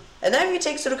d2, and then he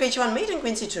takes rook h1 mate and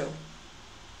queen c2.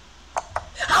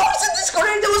 How isn't this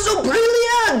correct? That was so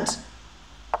brilliant!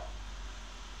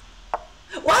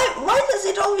 Why does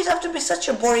it always have to be such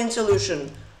a boring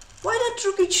solution? Why not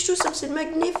rook h2 something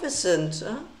magnificent?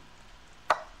 Huh?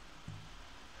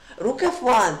 Rook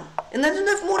f1, and I don't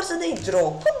have more than a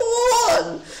draw.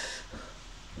 Come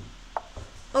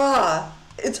on!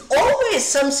 It's always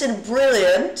something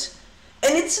brilliant,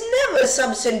 and it's never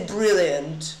something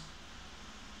brilliant.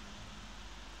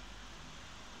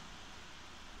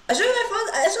 I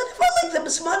thought I found like the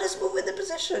smartest move in the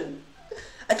position.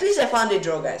 At least I found a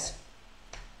draw, guys.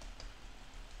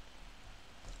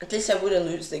 At least I wouldn't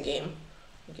lose the game,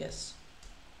 I guess.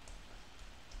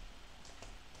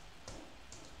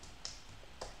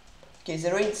 Okay,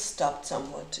 the rain stopped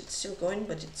somewhat. It's still going,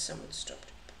 but it's somewhat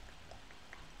stopped.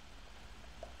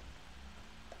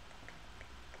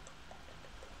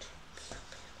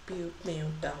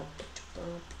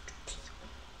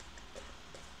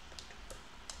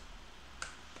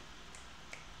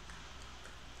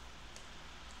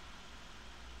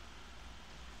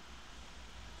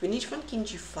 Queen h1, king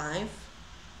g5,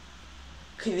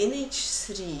 queen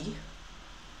h3.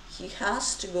 He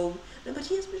has to go. No, but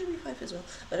he has bishop b5 as well.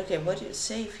 But okay, what do you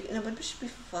say if he, no, but bishop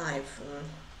b5.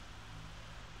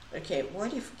 Okay,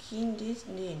 what if king did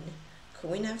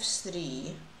queen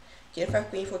f3, king f5,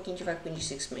 queen e4, king g5, queen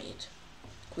g6 mate,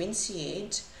 queen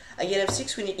c8. I get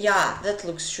f6, queen. Yeah, that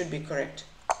looks should be correct.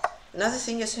 Another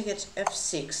thing is I get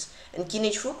f6 and king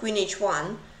h4, queen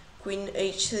h1, queen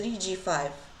h3,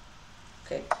 g5.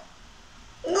 Okay.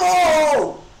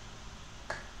 No!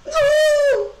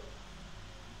 No!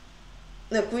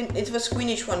 No, queen. It was queen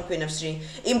h1, queen f3.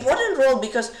 Important role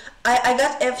because I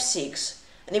got f6,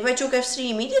 and if I took f3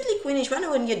 immediately, queen h1, I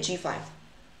wouldn't get g5.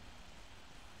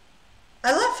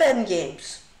 I love fan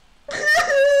games.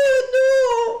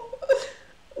 No!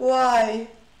 Why?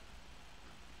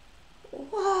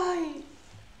 Why?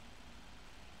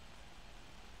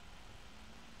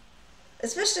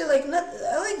 Especially like not.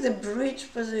 I like the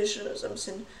bridge position or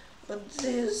something, but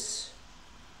this.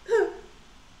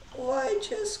 Why,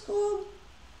 Chesco?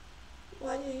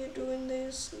 Why are you doing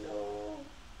this? No.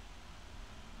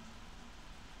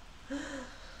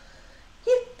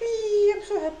 Yippee! I'm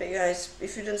so happy, guys.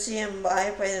 If you don't see him,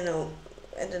 I don't know.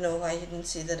 I don't know why you didn't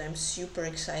see that. I'm super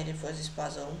excited for this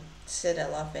puzzle. Said I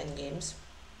love end games.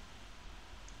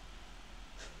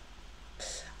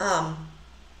 I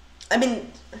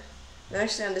mean, I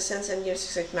actually understand some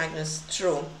years like Magnus.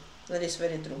 True. That is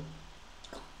very true.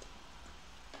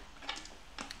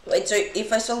 Wait, so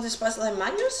if I solve this puzzle, I'm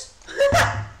Magnus?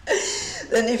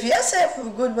 Then if yes, I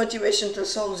have good motivation to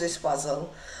solve this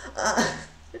puzzle.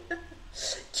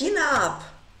 King up.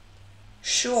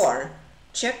 Sure.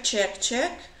 Check, check,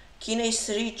 check. King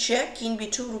a3, check. King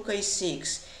b2, rook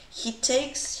a6. He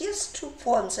takes, he has 2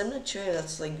 pawns. I'm not sure if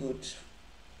that's like good.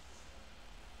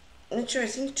 I'm not sure, I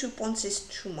think 2 pawns is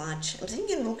too much. I'm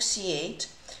thinking rook c8,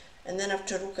 and then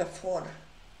after rook f4.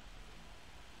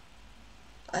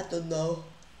 I don't know.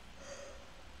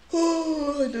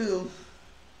 Oh, I don't know.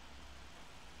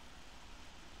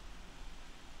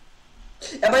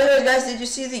 By the way, guys, did you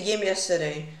see the game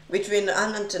yesterday between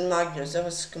Anand and Magnus? That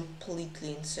was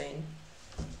completely insane.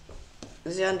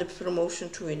 They under promotion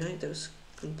to a night. That was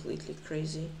completely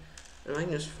crazy. And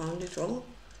Magnus found it all.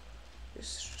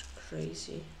 It's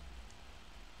crazy.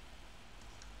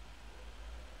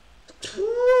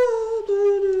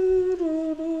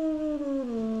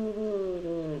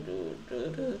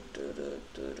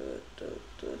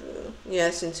 Yeah,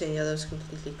 it's insane. Yeah, that was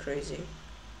completely crazy.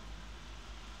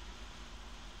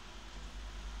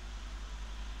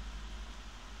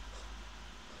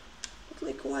 But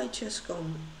like, why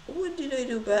Chescom? What did I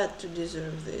do bad to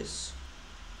deserve this?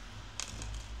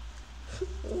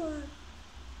 Why?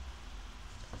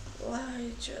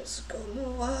 Why Chescom?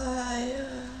 Why?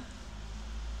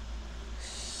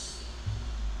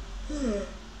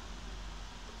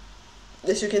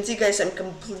 As you can see, guys, I'm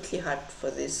completely hyped for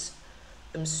this.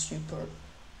 I'm super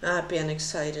happy and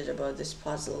excited about this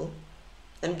puzzle.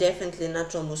 I'm definitely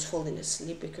not almost falling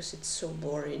asleep because it's so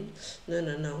boring. No,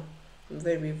 no, no. I'm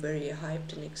very, very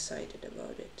hyped and excited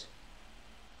about it.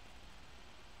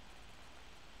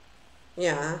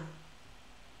 Yeah.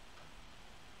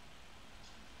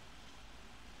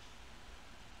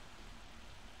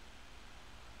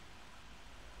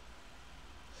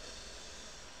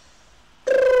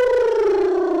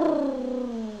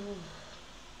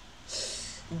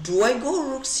 Do I go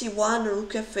rook c1,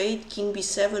 rook f8, king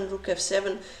b7, rook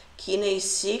f7, king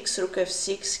a6, rook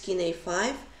f6, king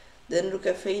a5, then rook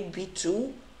f8,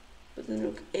 b2, but then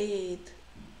rook a8?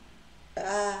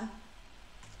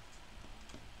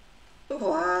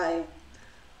 Why?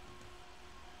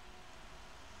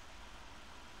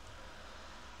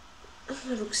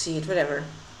 Rook c8, whatever.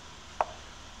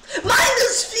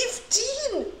 Minus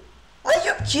 15! Are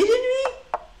you kidding me?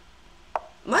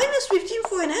 Minus 15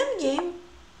 for an endgame?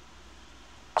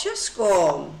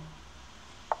 Chesscom.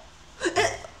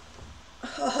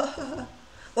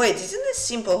 Wait, isn't this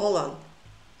simple? Hold on.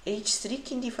 h3,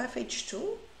 king d5,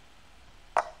 h2?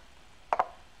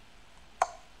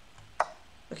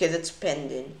 Okay, that's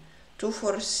pending. 2,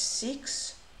 4,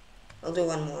 6. I'll do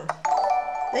one more.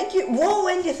 Thank you. Whoa,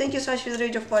 Andy, thank you so much for the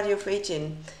rate of party of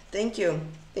 18. Thank you.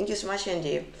 Thank you so much,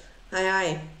 Andy. Hi,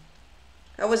 hi.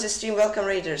 How was the stream? Welcome,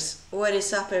 Raiders. What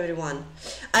is up, everyone?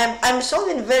 I'm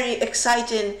solving very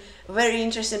exciting, very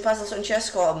interesting puzzles on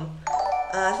Chesscom.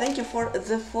 Thank you for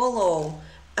the follow,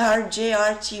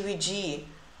 RJRTVG.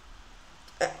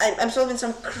 I'm solving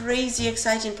some crazy,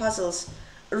 exciting puzzles.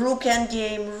 Rook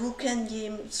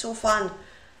endgame, so fun.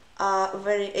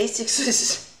 Very A6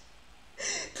 is...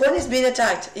 Pawn is being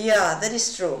attacked. Yeah, that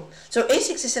is true. So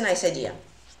A6 is a nice idea.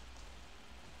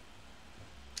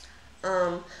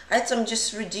 I had some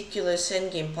just ridiculous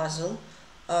endgame puzzle,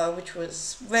 which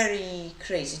was very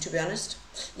crazy, to be honest.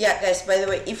 Yeah, guys, by the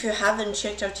way, if you haven't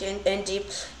checked out Andy,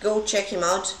 go check him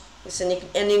out. He's an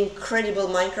incredible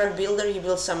Minecraft builder. He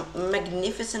builds some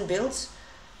magnificent builds.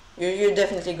 You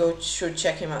definitely should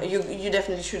check him out. You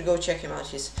definitely should go check him out.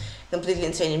 He's completely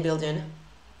insane in building.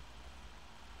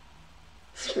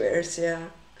 Squares, yeah.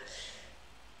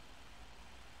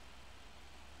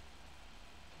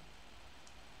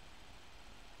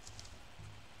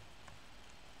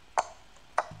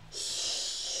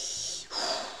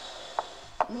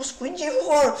 It was queen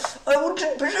g4. I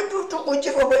wanted bishop move to queen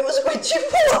g4, but it was queen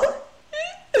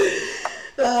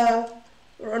g4.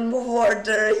 Run move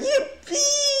order.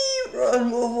 Yippee! Run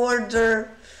move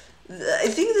order. I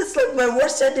think that's like my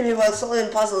worst enemy while solving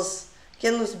puzzles.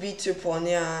 Can lose b2 pawn,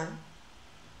 yeah.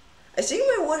 I think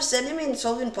my worst enemy in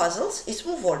solving puzzles is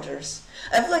move orders.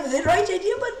 I have like the right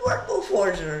idea, but what move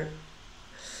order?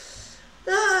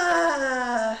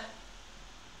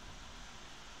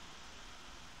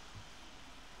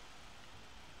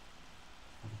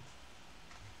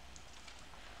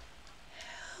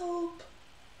 Help.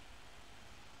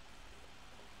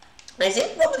 I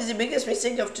think probably the biggest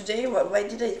mistake of today, why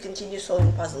did I continue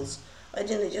solving puzzles? Why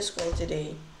didn't I just call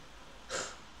today?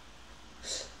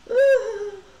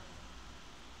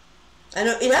 I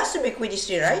know, it has to be queen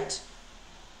d3, right?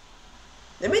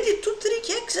 They made it too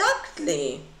tricky,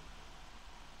 exactly.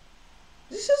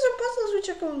 These are the puzzles which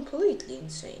are completely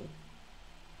insane.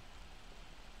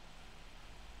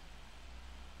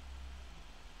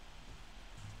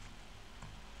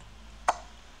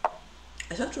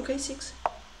 I thought rook a6.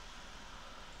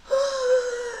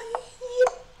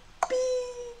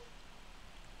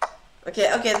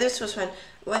 Okay, this was fine.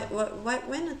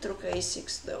 Why not rook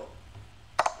a6 though?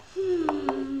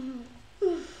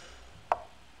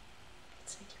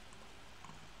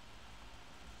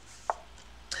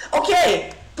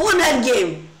 Okay, pawn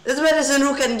endgame. That's better than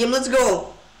rook endgame. Let's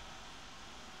go.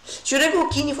 Should I go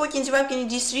king e4, king c5, king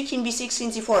d3, king b6,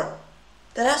 king c4?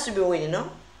 That has to be winning,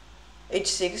 no?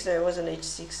 h6. No, it wasn't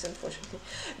h6, unfortunately.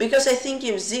 Because I think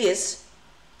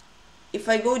if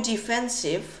I go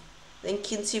defensive, then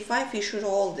king c5, he should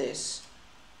hold this.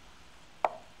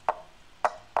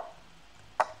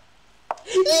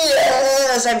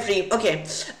 Yes, I'm free. Okay.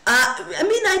 I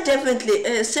mean, I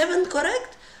definitely 7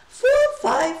 correct. 4,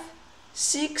 5,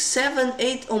 6, 7,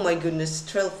 8. Oh my goodness,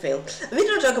 12 failed. We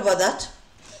don't talk about that.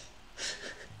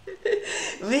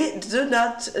 We do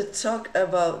not talk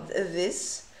about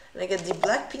this. And I get the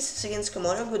black pieces against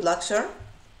Komodo. Good luck, sir.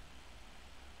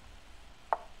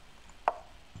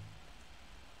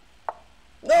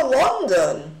 No,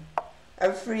 London.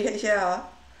 I'm free. Yeah.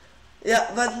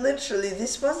 Yeah, but literally,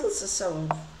 these puzzles are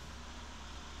some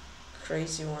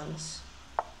crazy ones.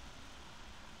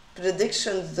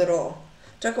 Predictions draw.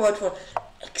 Talk about for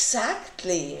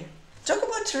exactly. Talk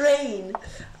about rain.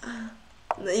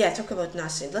 Yeah, talk about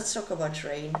nothing. Let's talk about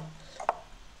rain.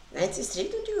 93,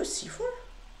 don't you C4?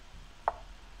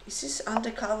 Is this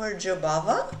undercover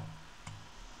Jobava?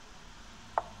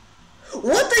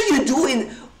 What are you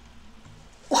doing?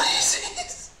 What is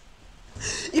this?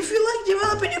 If you like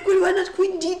developing your queen, why not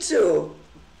queen d2?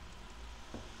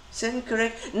 7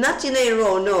 correct, not in a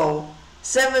row, no.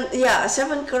 7, yeah,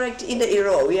 7 correct in a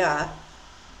row, yeah.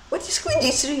 What is queen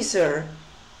d3, sir?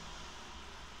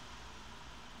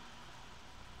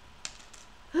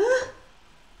 Huh?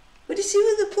 What is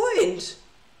even the point?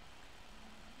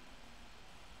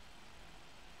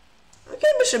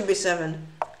 Okay, bishop b7.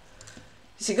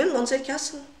 Is he going one-side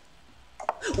castle?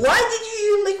 Why did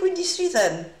you like queen d3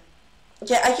 then?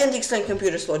 Yeah, I can't explain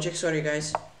computer's logic, sorry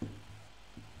guys.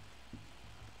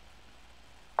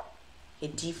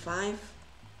 Hit d5.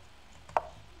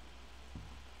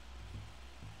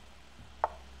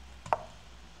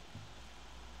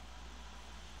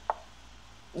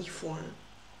 e4.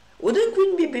 Wouldn't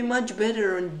queen b be much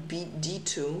better on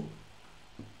d2?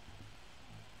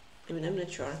 I mean, I'm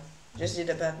not sure. Just did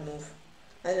a bad move.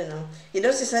 I don't know. He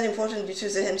knows it's not important due to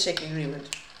the handshake agreement.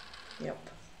 Yep.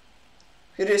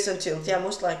 Furious on tilt. Yeah,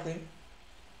 most likely.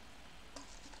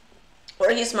 Or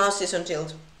his mouse is on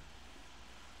tilt.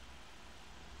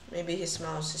 Maybe his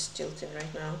mouse is tilting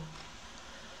right now.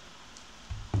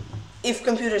 If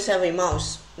computers have a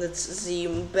mouse, that's the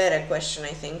better question,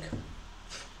 I think.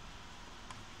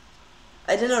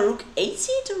 I don't know, rook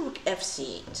a8 or rook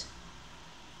f8?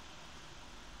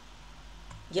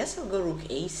 Yes, I'll go rook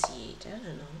a8. I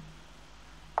don't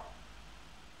know.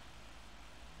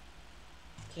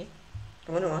 Okay.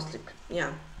 I want to mouse sleep.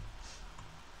 Yeah.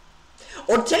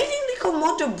 Or technically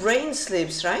Komodo brain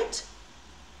sleeps, right?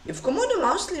 If Komodo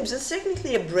mouse sleeps, that's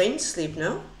technically a brain sleep,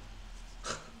 no?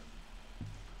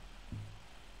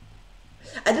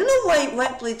 I don't know why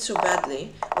I played so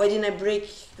badly. Why didn't I break?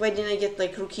 Why didn't I get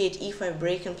like rook e8, e5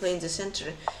 break and play in the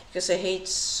center? Because I hate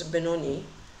Benoni.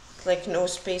 Like no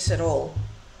space at all.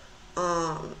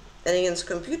 And against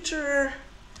computer,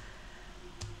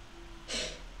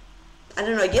 I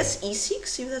don't know. I guess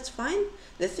e6 if that's fine.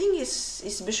 The thing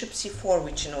is bishop c4,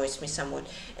 which annoys me somewhat.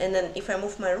 And then if I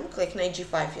move my rook, like knight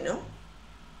g5, you know.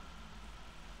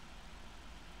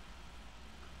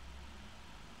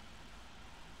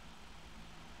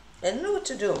 I don't know what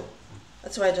to do.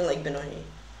 That's why I don't like Benoni.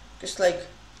 Because like,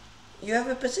 you have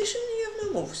a position, you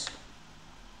have no moves.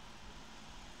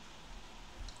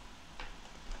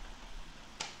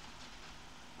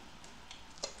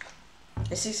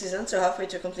 a6 is not so halfway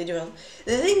to complete development.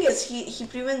 The thing is, he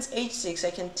prevents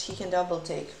h6. He can double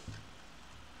take.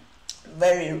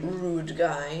 Very rude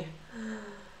guy.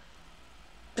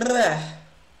 What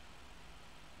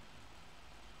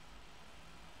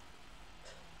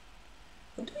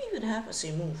do we even have as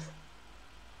a move?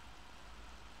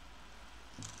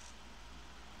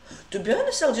 To be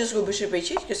honest, I'll just go bishop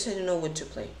h8 because I don't know what to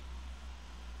play.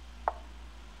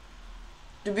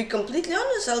 To be completely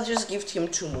honest, I'll just give him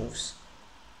 2 moves.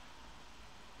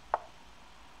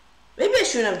 Maybe I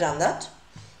shouldn't have done that.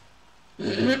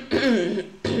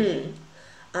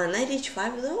 Knight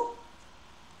h5 though?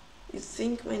 You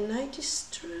think my knight is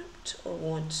trapped or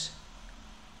what?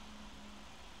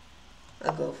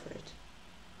 I'll go for it.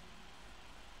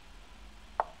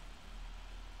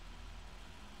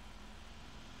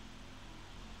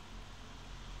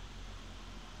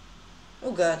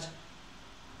 Oh god.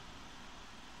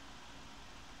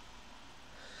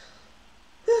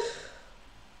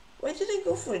 Why did I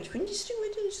go for it? Queen d3, why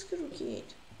didn't I just go rook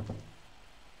e8?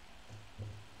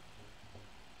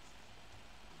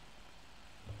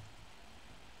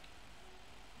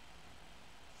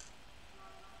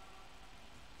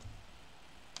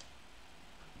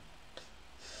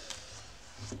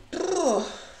 Oh,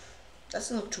 that's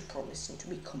not too promising, to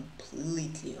be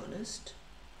completely honest.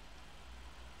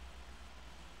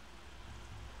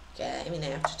 Okay, I mean I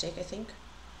have to take, I think.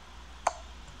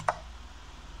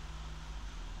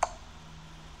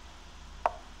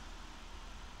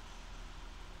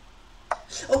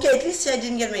 Okay, at least I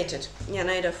didn't get mated. Yeah,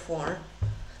 knight f4.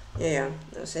 Yeah,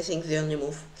 that's I think the only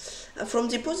move. From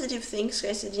the positive things,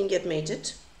 guys, I didn't get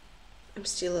mated. I'm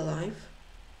still alive.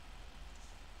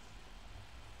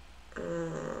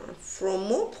 From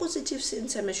more positive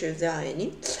things, I'm not sure if there are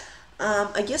any.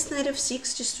 I guess knight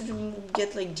f6 just to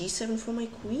get like d7 for my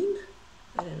queen.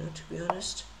 I don't know, to be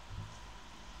honest.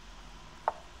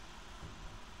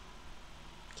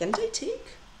 Can't I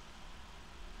take?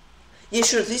 Yeah,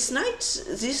 sure. This knight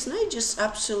just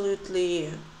absolutely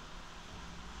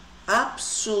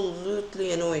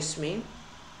annoys me.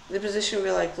 The position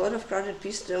will like a lot of crowded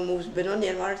pieces moves. Benoni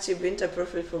and Marzi Bint are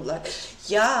perfect for black.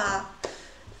 Yeah,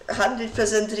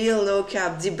 100% real, no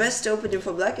cap. The best opening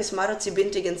for black is Marzi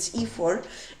Bint against e4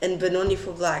 and Benoni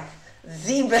for black.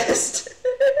 The best.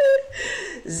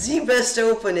 The best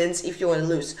opponents if you want to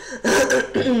lose.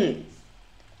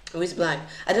 With black.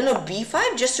 I don't know,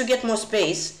 b5 just to get more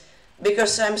space.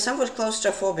 Because I'm somewhat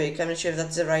claustrophobic. I'm not sure if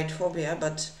that's the right phobia,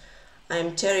 but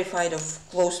I'm terrified of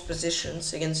close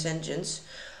positions against engines.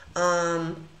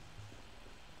 Yeah.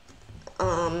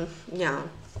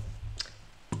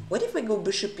 What if I go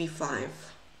bishop b5?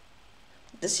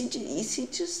 Is he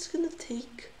just gonna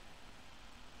take?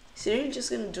 Is he really just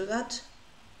gonna do that?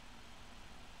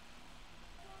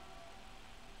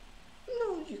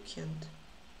 No, you can't.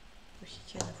 He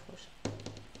can, of course.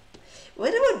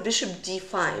 What about bishop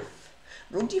d5?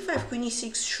 Rook d5, queen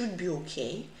e6 should be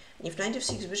okay. And if knight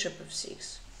f6, bishop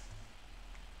f6.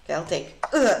 Okay, I'll take.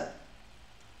 Ugh.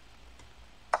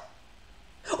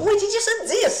 Oh wait, he just said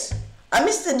this! I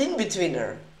missed an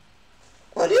in-betweener.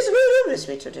 What is going on with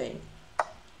me today?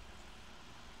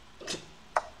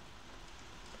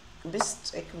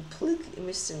 I completely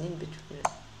missed an in-betweener.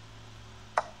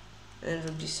 And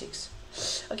rook d6.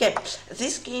 Okay,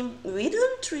 this game, we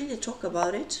don't really talk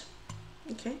about it.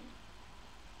 Okay.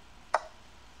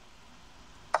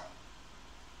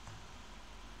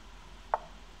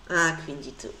 Ah, queen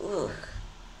d2. Ugh.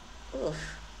 Ugh.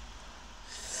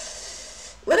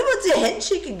 What about the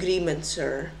handshake agreement,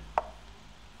 sir?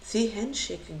 The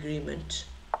handshake agreement.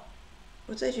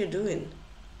 What are you doing?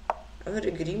 Our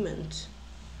agreement.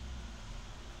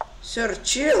 Sir,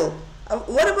 chill.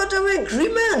 What about our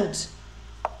agreement?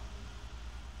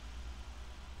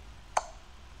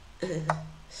 Okay.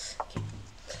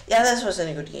 Yeah, this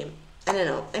wasn't a good game. I don't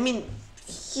know. I mean,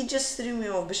 he just threw me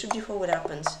off. Bishop d4, what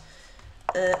happens?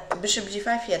 Bishop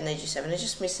g5, he had knight g7. I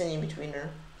just missed an in-betweener.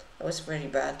 That was very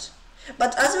bad.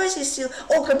 But otherwise he's still...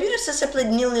 Oh, computer says I played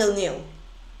nil.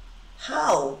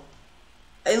 How?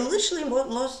 I literally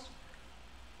lost...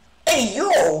 Hey,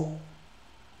 yo!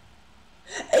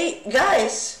 Hey,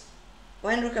 guys!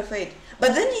 Why rook f8?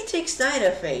 But then he takes knight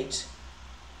f8.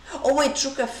 Oh wait,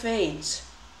 rook f8.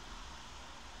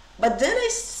 But then I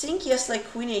think he has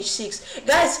like queen h6.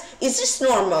 Guys, is this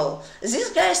normal? This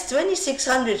guy is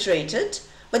 2600 rated,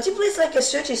 but he plays like a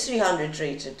 3300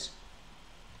 rated.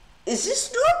 Is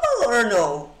this normal or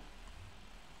no?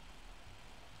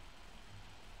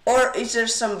 Or is there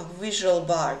some visual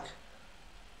bug?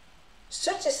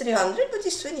 3300, but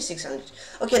he's 2600.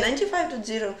 Okay,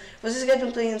 95.0. Was this guy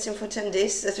been playing this for 10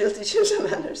 days? That will teach him some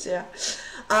manners, yeah.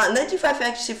 95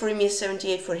 actually for me is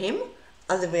 78 for him.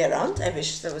 Other way around, I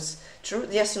wish that was true.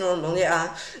 Yes, normal,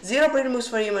 yeah. 0 great moves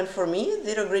for him and for me.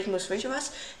 0 great moves for each of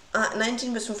us.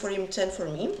 19 was move for him, 10 for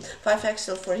me. 5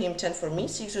 excel for him, 10 for me.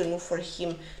 6 will move for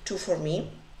him, 2 for me.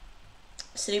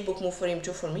 3 book move for him,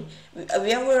 2 for me.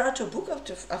 We're out of book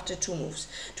after 2 moves.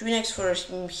 2 next for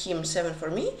him, 7 for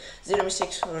me. 0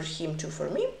 mistakes for him, 2 for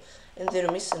me. And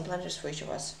 0 misses and plungers for each of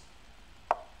us.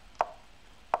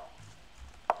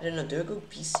 I don't know, do I go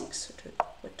b6 or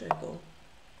what do I go?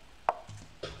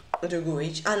 Or do I go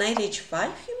knight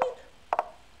h5 you mean?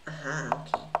 Aha,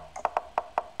 okay.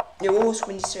 Yeah, what was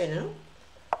queen d3,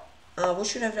 no? What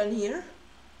should I have done here?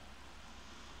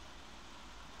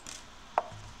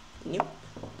 Nope.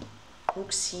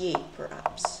 Rook c8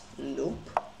 perhaps. Nope.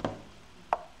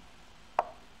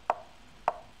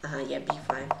 Yeah,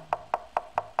 b5.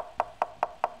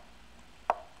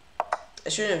 I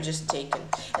shouldn't have just taken.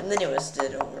 And then it was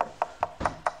dead over.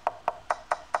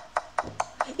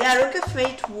 Yeah, rook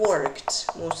f8 worked.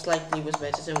 Most likely was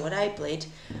better than what I played.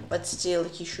 But still,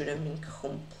 he should have been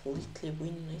completely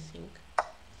winning, I think.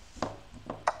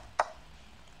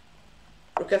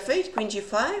 Rook f8, queen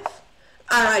g5.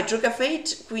 Alright, rook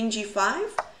f8, queen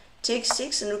g5, takes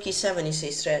 6, and rook e7 is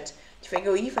his threat. If I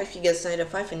go e5, he gets knight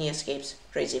f5 and he escapes.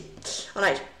 Crazy.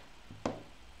 Alright.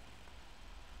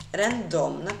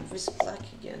 Random, not with black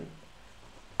again.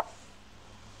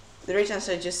 The ratings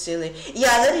are just silly.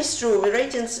 Yeah, that is true. The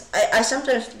ratings, I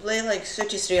sometimes play like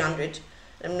 3300.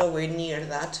 I'm nowhere near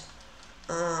that.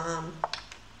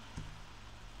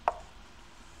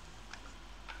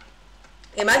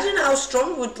 Imagine how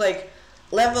strong would like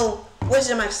level, what's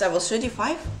the max level,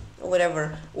 35 or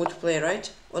whatever would play,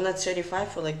 right? Or not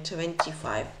 35 or like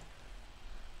 25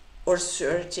 or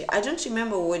 30. I don't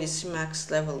remember what is max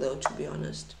level though, to be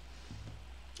honest.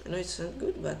 I know it's not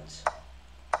good, but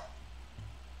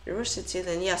reverse it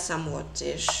then, yeah, somewhat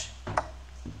ish.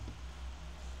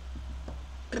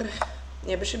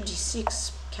 Yeah, bishop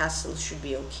d6 castle should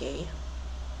be okay.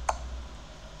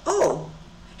 Oh,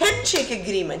 handshake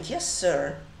agreement, yes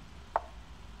sir.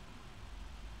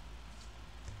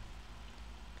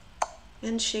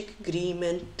 Handshake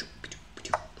agreement.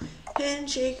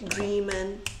 Handshake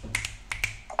agreement.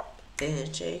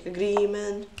 Handshake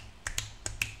agreement.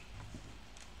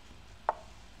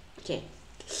 Okay.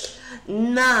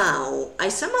 Now I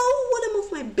somehow want to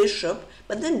move my bishop,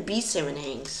 but then b7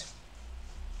 hangs.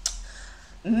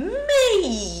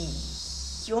 May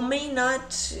or may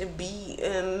not be,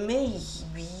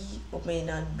 maybe or may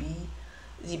not be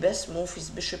the best move is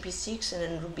bishop e6 and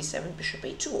then rook b7, bishop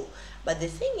a2. But the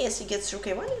thing is, he gets rook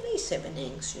a1 and a7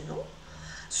 hangs, you know.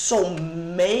 So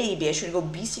maybe I should go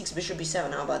b6, bishop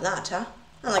b7. How about that, huh?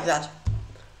 I like that.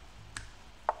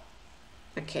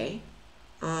 Okay.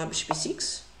 Bishop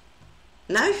e6.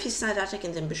 Now if he's not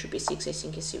attacking, then bishop e6, I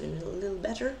think is even a little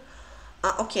better.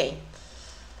 Okay.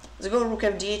 Let's go rook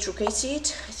fd8, rook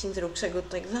a8. I think the rooks are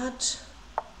good like that.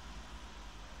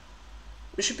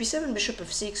 Bishop e7, bishop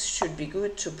f6 should be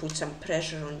good to put some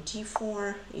pressure on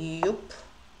d4. Yup.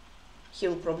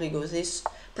 He'll probably go this.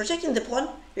 Protecting the pawn.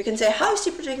 You can say, how is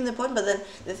he protecting the pawn? But then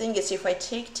the thing is, if I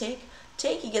take,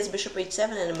 he gets bishop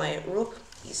h7 and my rook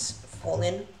is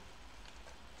falling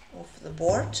off the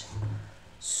board.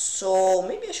 So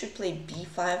maybe I should play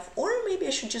b5, or maybe I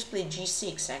should just play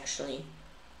g6 actually.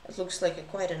 It looks like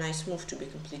quite a nice move, to be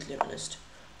completely honest.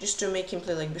 Just to make him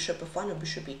play like bishop f1 or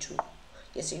bishop e2.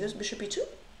 Yes, he goes bishop e2.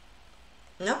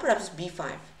 Now perhaps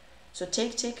b5. So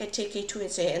take, I take a2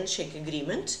 and say handshake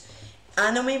agreement.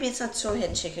 No, maybe it's not so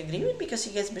handshake agreement because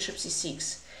he gets bishop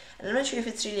c6. And I'm not sure if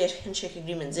it's really a handshake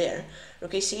agreement there.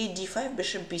 Rook a8, d5,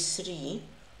 bishop b3.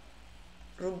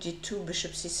 Rook d2,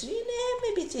 bishop c3. Nah,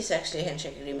 maybe it is actually a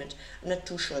handshake agreement. I'm not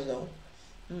too sure though.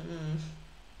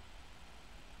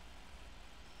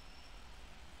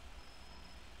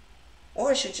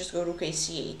 Or I should just go rook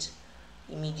ac8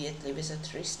 immediately with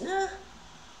a risk. Nah.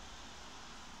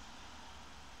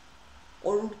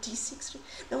 Or rook d6.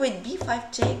 No, wait,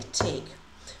 b5, take.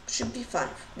 Bishop b5,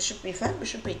 bishop b5,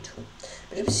 bishop a2.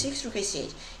 Bishop c6, rook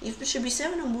a8. If bishop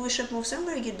b7 or bishop moves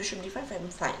somewhere, I get bishop d5, I'm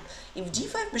fine. If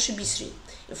d5, bishop b3.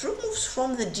 If rook moves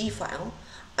from the d file,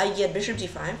 I get bishop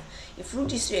d5. If rook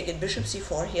d3, I get bishop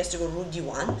c4. He has to go rook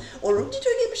d1. Or rook d2,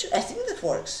 I get bishop. I think that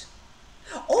works.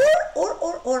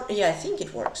 Or, yeah, I think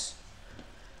it works.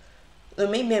 Though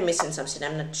maybe I'm missing something,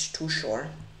 I'm not too sure.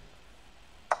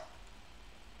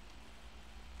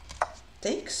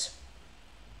 Takes.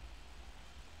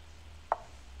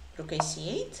 Rook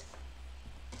ac8.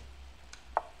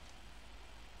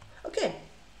 Okay.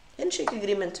 Handshake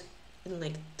agreement in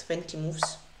like 20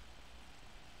 moves.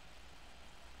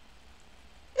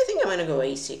 I think I'm gonna go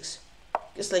a6.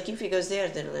 Because like if he goes there,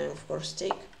 then I'll of course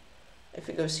take. If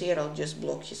he goes here, I'll just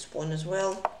block his pawn as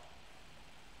well.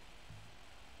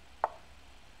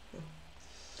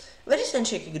 What is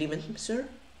handshake agreement, sir?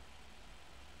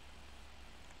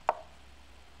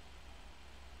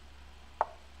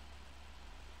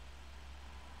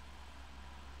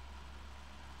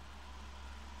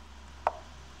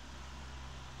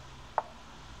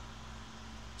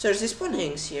 So this pawn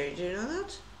hangs here, do you know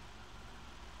that?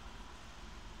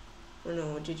 Or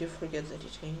no, did you forget that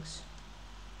it hangs?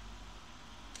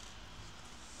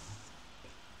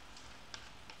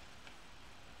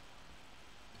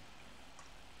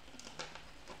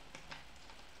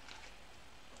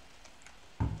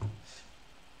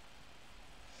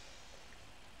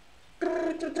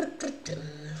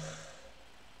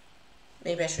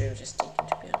 Maybe I should have just taken,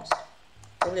 to be honest.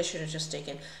 Probably I should have just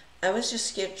taken. I was just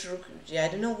scared to rook. Yeah, I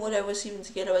don't know what I was even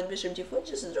scared about bishop d4.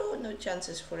 Just draw, no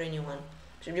chances for anyone.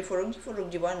 Bishop d4,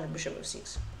 rook d1, and bishop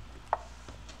f6.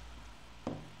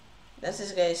 That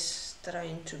this guy is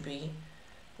trying to be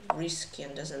risky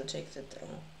and doesn't take the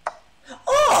draw.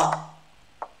 Oh!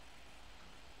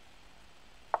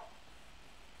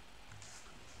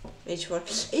 h4.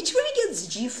 h4 against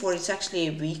g4, it's actually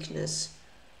a weakness.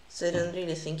 So I don't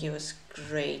really think it was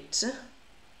great.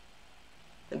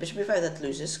 And bishop b5, that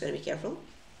loses, gotta be careful.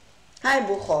 Hi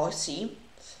Buho, see.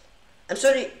 I'm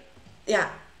sorry. Yeah,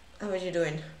 how are you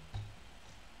doing?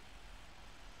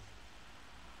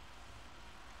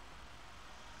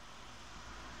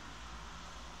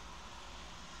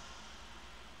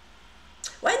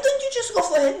 Why don't you just go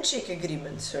for handshake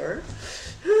agreement, sir?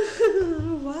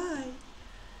 Why?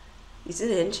 Isn't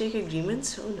handshake agreement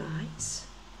so nice?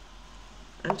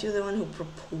 Aren't you the one who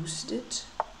proposed it?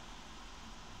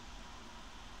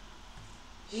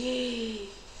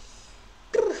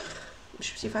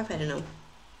 Bishop c5, I don't know.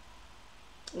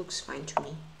 Looks fine to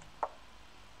me.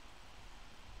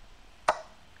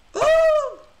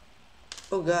 Oh!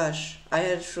 Oh gosh, I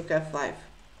had rook f5.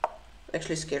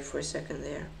 Actually scared for a second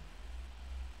there.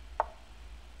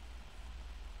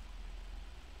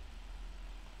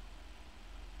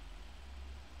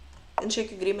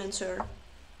 Handshake agreement, sir.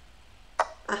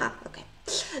 Aha, okay.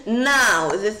 Now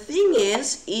the thing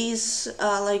is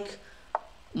like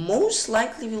most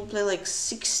likely we'll play like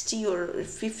 60 or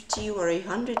 50 or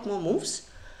 100 more moves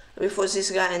before this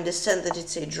guy understands that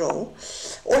it's a draw,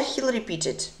 or he'll repeat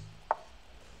it.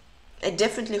 I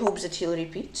definitely hope that he'll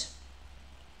repeat.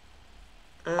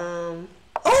 Oh,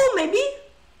 maybe.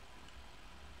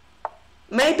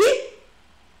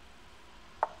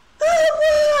 Oh,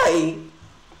 why?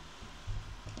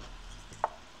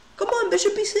 Come on,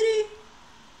 bishop e3.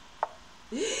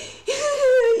 Yay!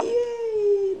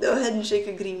 No handshake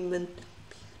agreement.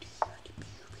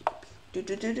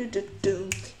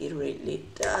 He really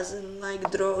doesn't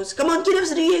like draws. Come on, king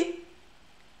f3.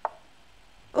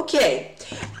 Okay,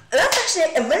 that's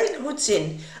actually a very good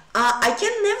thing. I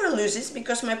can never lose this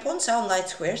because my pawns are on light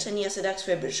squares and he has a dark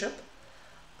square bishop.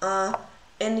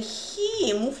 And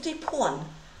he moved a pawn.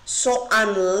 So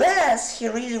unless he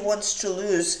really wants to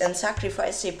lose and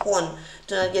sacrifice a pawn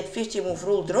to not get 50 move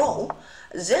rule draw,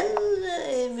 then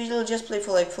we'll just play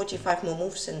for like 45 more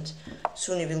moves and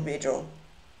soon it will be a draw.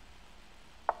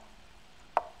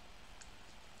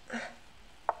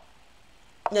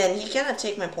 Then he cannot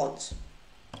take my pawns.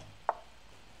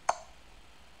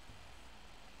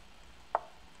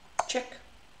 Check.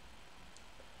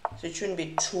 So it shouldn't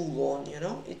be too long, you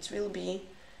know? It will be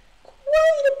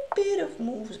quite a bit of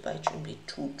moves, but it shouldn't be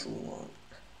too long.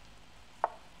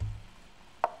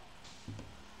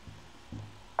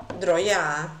 Draw,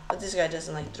 yeah, but this guy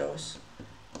doesn't like draws.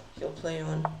 He'll play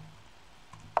on.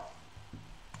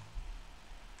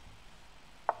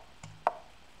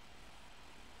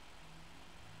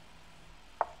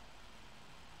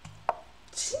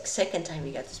 This is the second time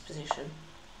we got this position.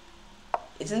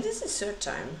 Isn't this the third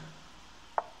time?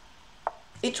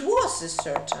 It was the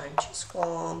third time. Just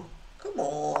calm. Come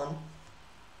on.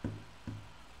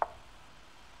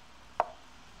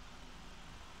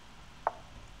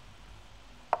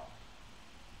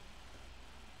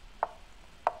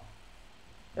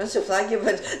 That's a flag,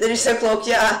 but there is a clock,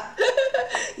 yeah.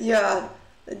 Yeah,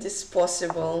 it is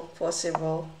possible.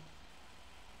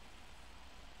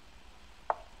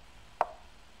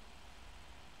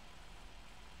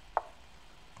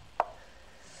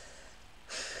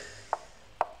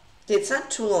 It's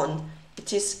not too long.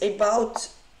 It is about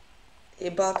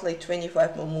like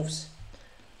 25 more moves.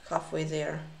 Halfway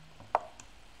there.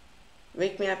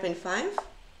 Wake me up in 5?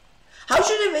 How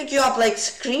should I wake you up? Like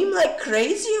scream like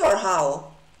crazy or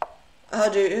how? How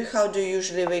do you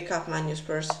usually wake up, Magnus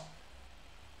Purse?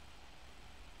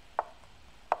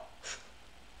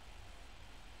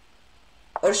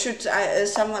 Or should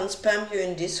someone spam you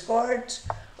in Discord?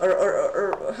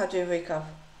 Or how do you wake up?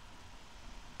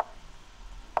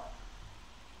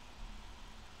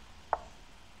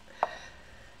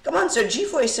 Come on, sir,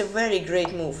 g4 is a very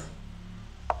great move.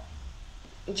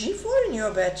 g4 and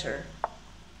you're better.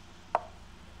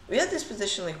 We had this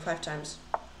position like 5 times.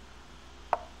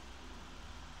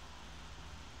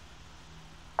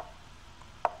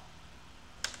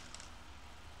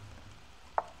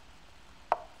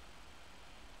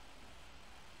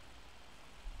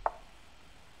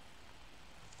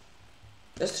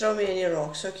 Just throw me any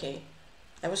rocks, okay.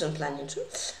 I wasn't planning to,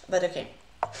 but okay.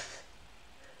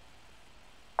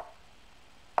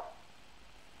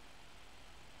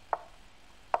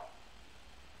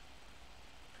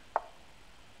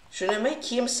 Should I make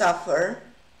him suffer?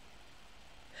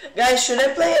 Guys, should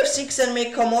I play f6 and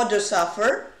make Komodo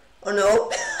suffer? Or no?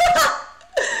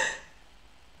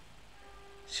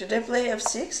 Should I play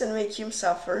f6 and make him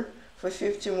suffer for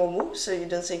 50 more moves so you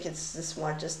don't think it's the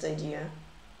smartest idea?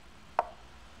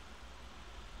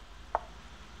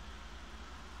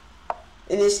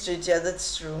 In his street, yeah,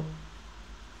 that's true.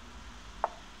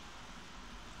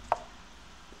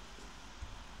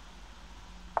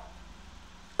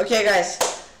 Okay, guys.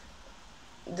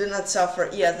 Do not suffer.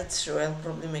 Yeah, that's true. I'll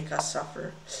probably make us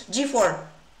suffer. g4.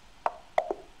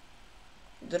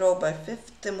 Draw by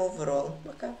 50 overall.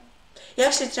 Okay. He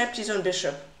actually trapped his own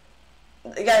bishop.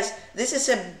 Guys, this is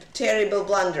a terrible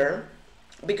blunder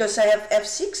because I have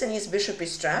f6 and his bishop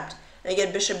is trapped. I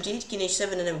get bishop d8, king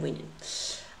h7, and I'm winning.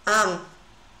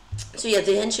 So yeah,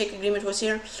 the handshake agreement was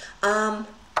here.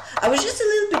 I was just a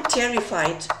little bit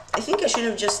terrified. I think I should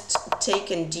have just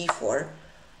taken d4.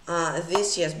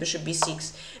 This, yes, bishop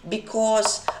b6,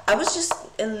 because I was just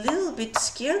a little bit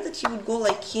scared that he would go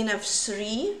like king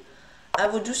f3. I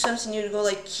would do something, he would go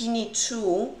like king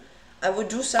e2. I would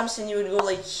do something, he would go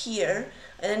like here,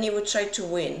 and then he would try to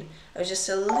win. I was just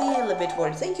a little bit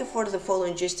worried. Thank you for the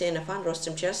following, just and a fun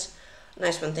Rostam chess.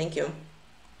 Nice one, thank you.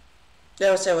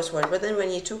 I was worried, but then when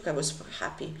he took, I was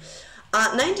happy.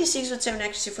 96.7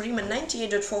 accuracy for him and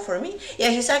 98.4 for me. Yeah,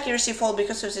 his accuracy fall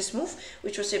because of this move,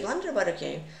 which was a blunder, but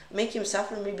okay. Make him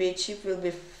suffer, maybe a chip will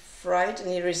be fried and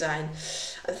he resign.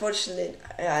 Unfortunately,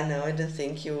 no, I don't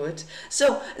think he would.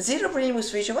 So, 0 brilliant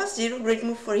moves for each of us, 0 great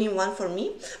move for him, 1 for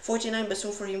me, 49 best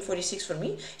move for him, 46 for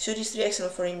me, 33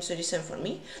 excellent for him, 37 for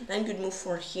me, 9 good move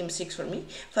for him, 6 for me,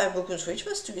 5 book moves for each of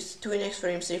us, 2 in X for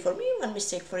him, 3 for me, 1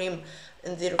 mistake for him,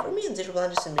 and 0 for me, and 0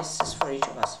 blunders and misses for each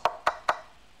of us.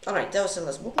 Alright, that was the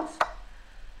last book move.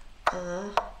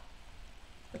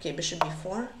 Okay, bishop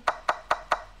b4.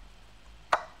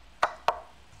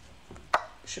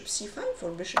 Bishop c5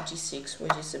 or bishop d6?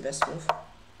 Which is the best move?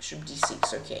 Bishop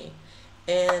d6, okay.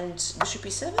 And bishop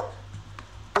e7?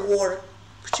 Or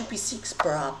bishop e6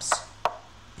 perhaps?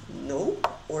 No?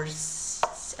 Or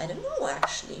I don't know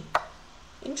actually.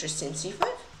 Interesting, c5?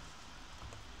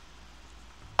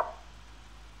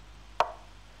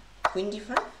 Queen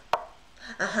d5?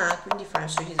 Queen d5,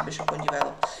 so his bishop won't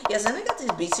develop. Yes, then I got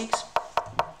this b6.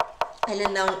 I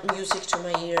let down music to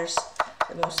my ears.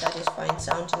 The most satisfying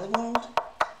sound in the world.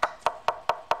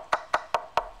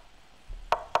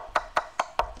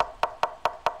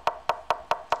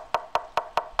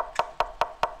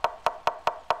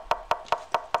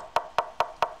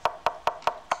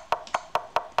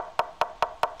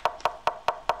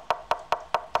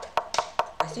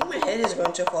 I think my head is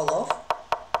going to fall off.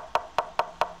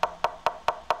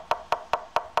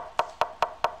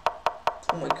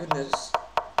 Oh my goodness.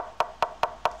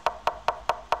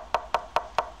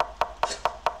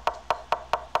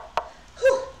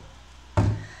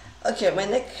 Okay, my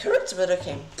neck hurts, but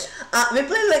okay. We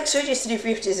played like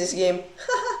 3350s this game.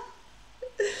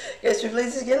 Guys, we played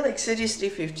this game like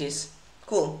 3350s.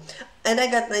 Cool. And I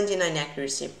got 99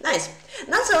 accuracy. Nice.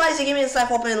 Not so easy game is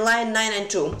life open in line 9 and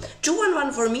 2.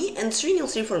 2-1-1 for me and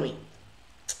 3-0-3 for me.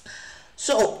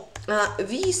 So,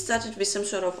 we started with some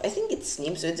sort of, I think it's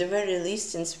Nimzo, at the very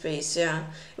least in space, yeah.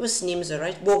 It was Nimzo,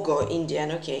 right? Bogo,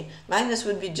 Indian, okay. Magnus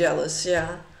would be jealous,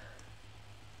 yeah.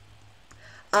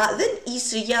 Then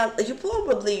e3, yeah, you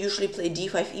probably usually play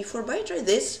d5, e4, but I tried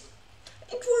this.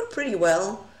 It worked pretty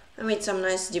well. I made some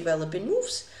nice developing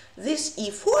moves. This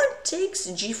e4 takes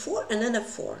g4 and then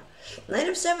f4. Knight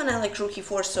f7, I like rook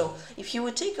e4, so if he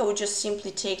would take, I would just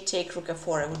simply take rook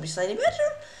f4. I would be slightly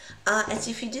better. As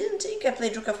if he didn't take, I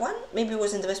played rook f1. Maybe it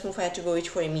wasn't the best move, I had to go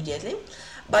h4 immediately.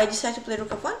 But I decided to play rook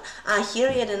f1.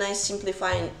 Here he had a nice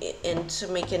simplifying and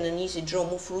making an easy draw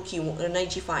move, rook e1, knight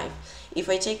g5. If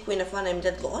I take queen f1, I'm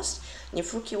dead lost. And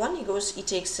if rook e1, he goes, he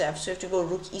takes f. So I have to go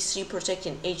rook e3,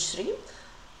 protecting h3.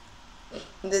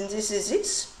 Then this is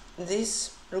it.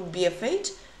 This, rook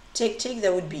bf8, take,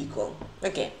 that would be equal.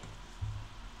 Okay.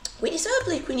 We decided to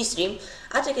play queen e3,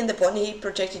 attacking the pawn. He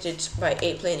protected it by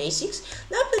playing a6.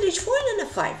 Now I played h4 and then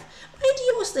f5. My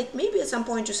idea was like maybe at some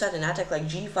point to start an attack like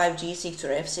g5, g6 or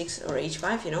f6 or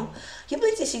h5, you know. He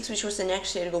played c6, which was the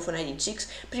next way to go for knight h6,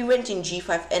 preventing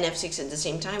g5 and f6 at the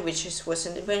same time, which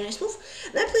wasn't a very nice move.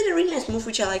 Then I played a really nice move,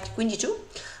 which I liked, queen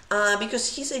d2.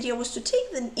 Because his idea was to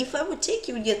take, then if I would take,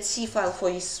 he would get c file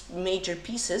for his major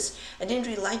pieces. I didn't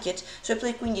really like it, so I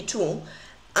played queen d2.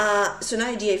 So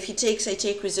now idea, if he takes, I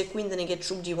take with the queen, then I get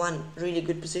rook d1, really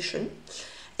good position.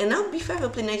 And now b5, I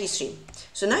play knight e3.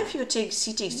 So now if you take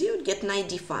c takes d, you would get knight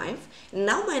d5.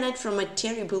 Now my knight from a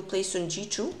terrible place on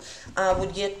g2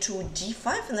 would get to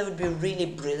d5, and that would be a really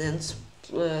brilliant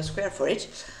square for it.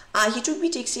 He took b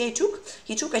takes c, I took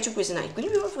with the knight. Queen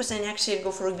b5 was then actually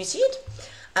go for rook b8.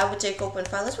 I would take open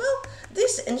file as well.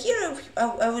 This, and here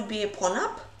I would be a pawn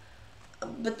up,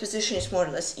 but position is more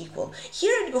or less equal.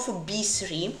 Here I'd go for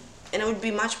b3, and it would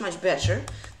be much better.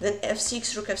 Then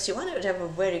f6, rook f c1, I would have a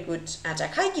very good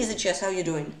attack. Hi Giza Chess, how you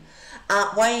doing?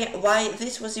 Why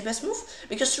this was the best move?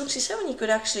 Because rook c7, he could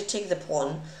actually take the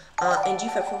pawn, and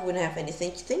g5 wouldn't have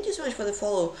anything. Thank you so much for the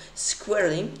follow,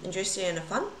 Squarely. Enjoy staying and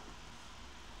fun.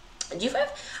 g5,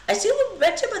 I still look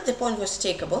better, but the pawn was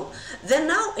takeable. Then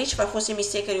now h5 was a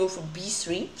mistake, I go for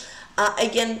b3.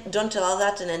 Again, don't allow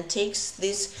that, and then takes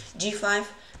this g5.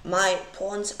 My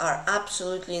pawns are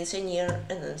absolutely insane here,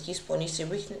 and then his pawn is a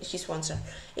weakness. His pawns are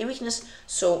a weakness,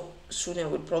 so soon I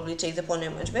would probably take the pawn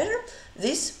much better.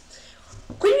 This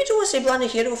queen b2 was a blunder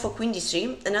here, go for queen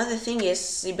d3. Another thing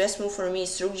is the best move for me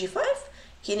is rook g5.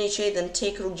 King h8, then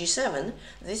take rook g7.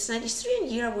 This knight is 3, and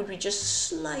here I would be just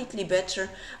slightly better,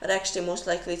 but actually most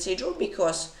likely it's a draw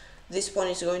because this pawn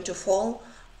is going to fall,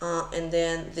 and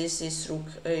then this is rook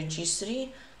g3,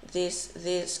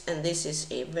 this, and this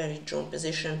is a very drawn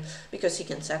position because he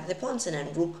can sack the pawns, and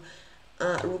then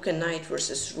rook and knight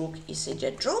versus rook is a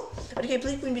dead draw. Okay, I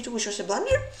played queen b2, which was a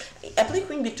blunder. I played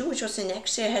queen b2, which was the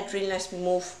next. I had really nice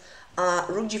move,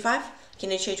 rook g5, king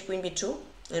h8, queen b2.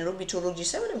 And rook b2, rook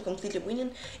g7, I'm completely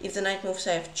winning. If the knight moves,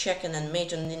 I have check and then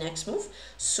mate on the next move.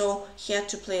 So he had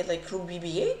to play like rook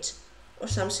bb8 or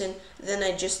something. Then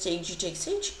I just take g takes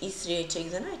h, e3, I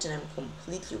take the knight, and I'm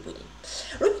completely winning.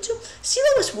 Rook b2, still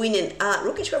I was winning.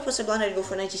 Rook h5 was a blunder, I go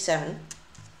for 97.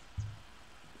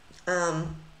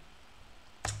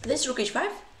 This rook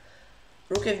h5,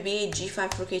 rook fb8,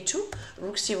 g5, rook a2,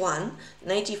 rook c1,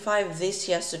 95, this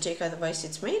he has to take, otherwise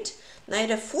it's mate, knight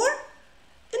f4,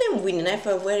 and I'm winning. I have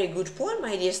a very good pawn.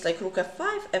 My idea is like rook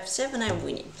f5, f7, I'm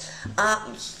winning.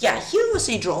 Yeah, here was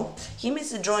a draw. He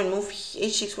missed the drawing move.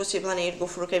 h6 was a plan, I go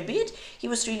for rook f8. He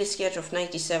was really scared of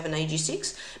 97, knight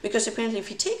g6, because apparently if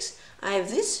he takes, I have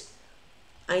this,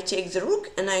 I take the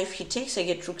rook, and if he takes, I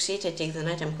get rook c8, I take the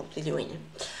knight, I'm completely winning.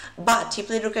 But he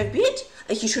played rook f8,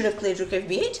 he should have played rook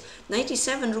f8,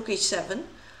 97, rook h7,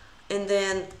 and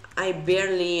then I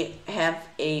barely have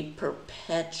a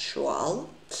perpetual,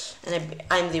 and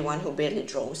I'm the one who barely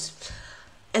draws.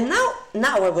 And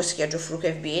now I was scared of rook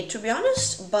fb8, to be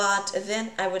honest, but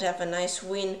then I would have a nice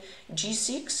win,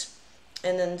 g6,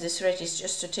 and then this threat is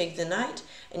just to take the knight,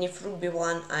 and if rook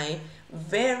b1, I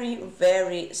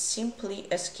very simply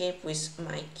escape with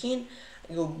my king.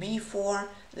 I go b4,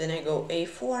 then I go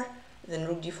a4, then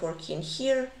rook d4, king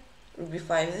here, rook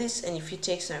b5 this, and if he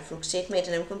takes, I have rook c8 mate,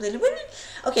 and I'm completely winning.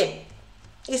 Okay,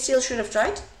 he still should have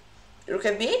tried rook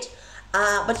f8,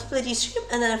 but he played e3,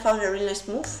 and then I found a really nice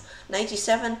move,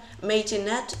 97, mate in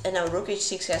net, and now rook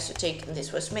h6 has to take, and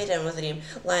this was mate, and with him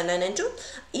line 9 and 2.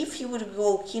 If he would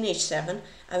go king h7,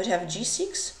 I would have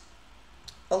g6,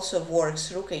 also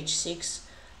works, rook h6,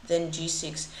 then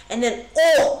g6, and then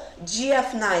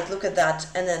gf knight, look at that,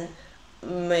 and then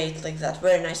mate like that,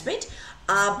 very nice mate.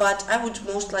 But I would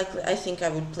most likely, I think I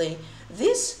would play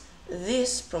this,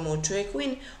 promote to a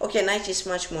queen. Okay, knight is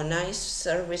much more nice,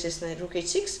 services knight, rook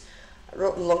h6,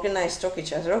 look at nice, talk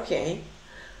each other, okay.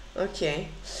 Or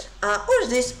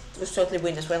this was totally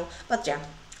win as well, but yeah,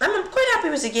 I'm quite happy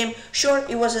with the game. Sure,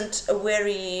 it wasn't a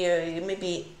very,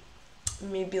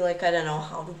 maybe like, I don't know,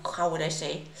 how would I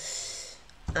say,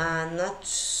 not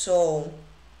so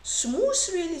smooth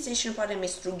realization part. I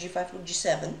missed rook g5, rook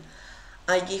g7.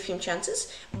 I gave him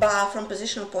chances, but from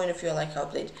positional point of view, I like how I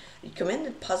played.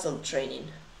 Recommended puzzle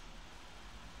training.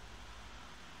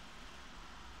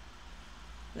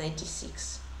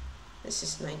 96. This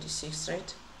is 96,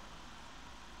 right?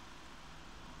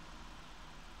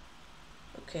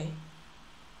 Okay.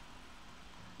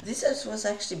 This was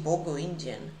actually Bogo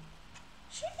Indian.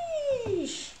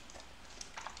 Sheesh.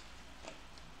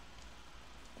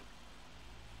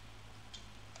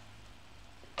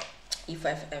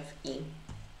 e5, fe.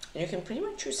 And you can pretty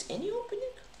much choose any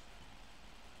opening.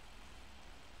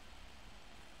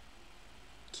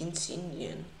 King's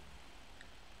Indian.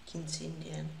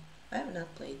 I have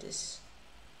not played this.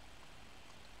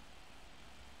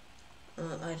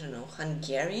 I don't know.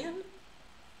 Hungarian?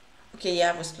 Okay,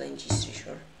 yeah, I was playing g3,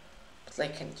 sure. But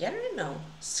like Hungarian? No.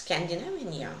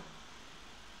 Scandinavian? Yeah.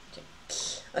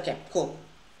 Okay, cool.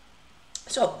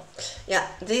 So, yeah,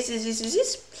 this.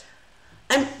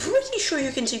 I'm pretty sure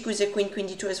you can take with the queen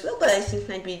d2 as well, but I think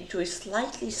knight b2 is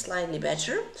slightly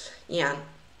better. Yeah,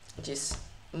 it is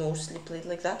mostly played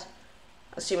like that.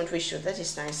 I'll see what we should. That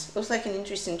is nice. Looks like an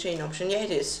interesting chain option. Yeah,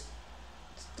 it is.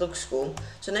 It looks cool.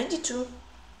 So 92,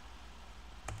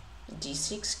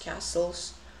 d6,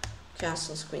 castles,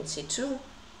 queen c2.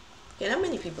 Okay, not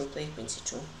many people play queen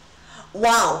c2.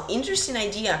 Wow, interesting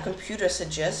idea. Computer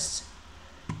suggests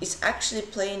is actually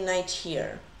playing knight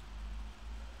here.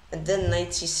 And then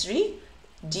knight c3,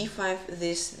 d5,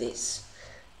 this.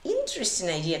 Interesting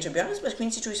idea, to be honest, but queen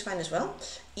c2 is fine as well.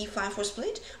 e5 was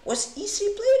played. Was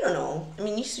e3 played or no? I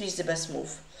mean, e3 is the best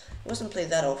move. It wasn't played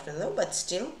that often though, but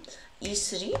still.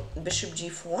 e3, bishop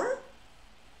g4,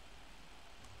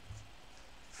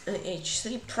 and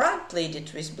h3. Prague played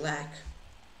it with black.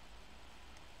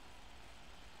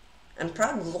 And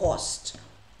Prague lost.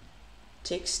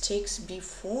 Takes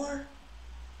b4.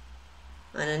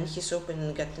 And then he's open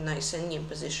and got a nice endgame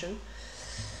position.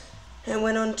 And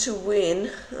went on to win.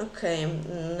 Okay,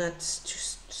 not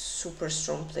just super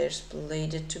strong players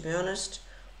played it, to be honest.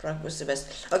 Prague was the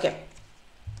best. Okay,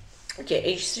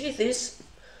 h3, this,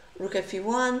 rook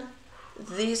fe1,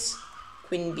 this,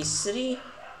 queen b3,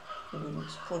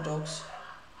 poor dogs.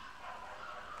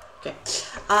 Okay,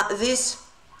 this,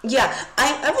 yeah,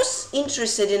 I was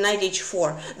interested in knight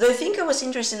h4, though I think I was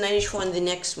interested in knight h4 in the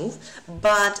next move,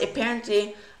 but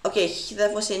apparently, okay,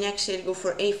 that was an next to go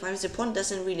for a5, the pawn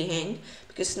doesn't really hang,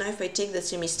 because now if I take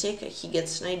that's a mistake, he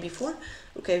gets knight b4,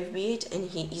 okay, b8, and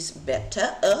he is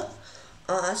better,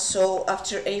 so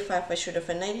after a5 I should have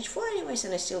a knight h4 anyways,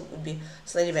 and I still would be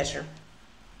slightly better.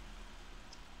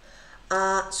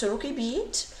 So rook a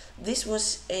b8, this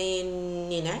was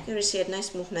an inaccuracy at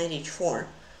nice move knight h4,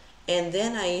 and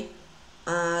then I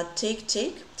take,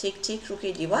 rook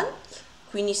a d1,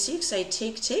 queen e6, I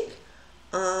take,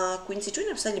 queen c2, and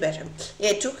I'm slightly better.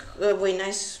 Yeah, it took away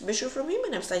nice bishop from him,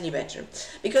 and I'm slightly better.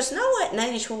 Because now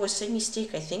knight h4 was a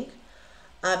mistake, I think.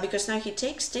 Because now he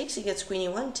takes, he gets queen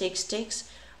e1, takes, king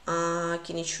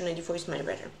h2, knight d4 is much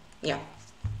better. Yeah.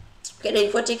 Okay,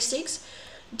 knight e4 takes,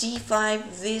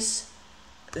 d5, this,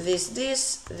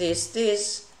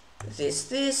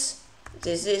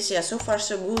 yeah, so far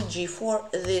so good.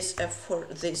 G4, this,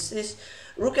 f4, this,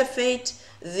 rook f8,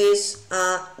 this,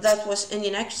 that was an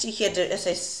inaccuracy. He had,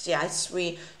 as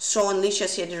we saw on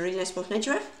Lichess, he had a really nice move, knight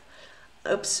g5,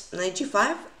 oops, knight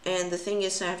g5, and the thing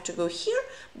is I have to go here,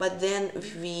 but then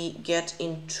we get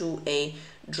into a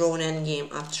drawn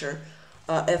endgame after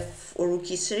f or rook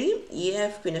e3,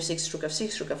 ef, queen f6, rook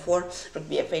f6, rook f4, rook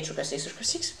bf8, rook f6, rook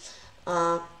f6.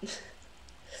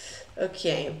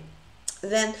 Okay,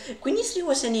 then queen e3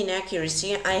 was an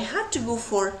inaccuracy. I had to go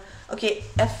for, okay,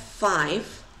 f5.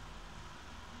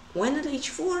 Why not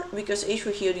h4? Because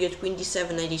h4 here you get queen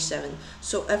d7, knight d7.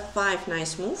 So f5,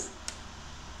 nice move.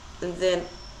 And then,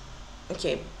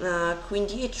 okay, queen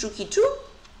d8, rook e2.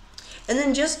 And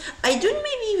then just, I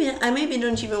maybe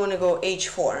don't even want to go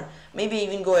h4. Maybe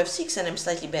even go f6, and I'm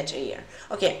slightly better here.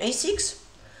 Okay, a6.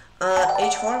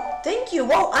 h4, thank you.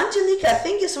 Wow, Angelica,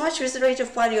 thank you so much for the rate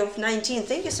of party of 19.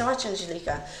 Thank you so much,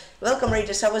 Angelica. Welcome,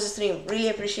 Raiders. How was the stream? Really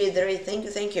appreciate the rate.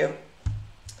 Thank you.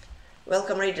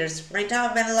 Welcome, Raiders. Right now,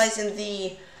 I'm analyzing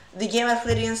the game of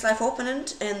Florian's live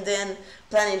opponent and then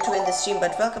planning to end the stream.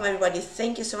 But welcome, everybody.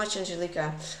 Thank you so much,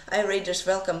 Angelica. Hi, Raiders.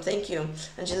 Welcome. Thank you,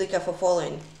 Angelica, for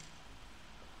following.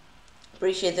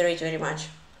 Appreciate the rate very much.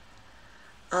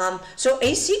 So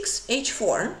a6,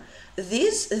 h4.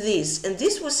 This, and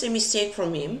this was a mistake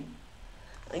from him.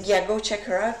 Yeah, go check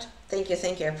her out. Thank you,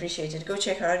 I appreciate it. Go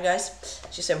check her out, guys.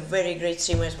 She's a very great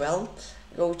streamer as well.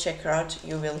 Go check her out.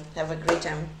 You will have a great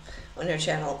time on her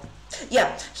channel.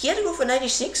 Yeah, he had to go for knight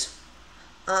h6.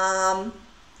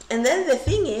 And then the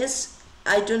thing is,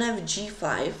 I don't have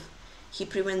g5. He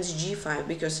prevents g5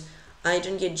 because I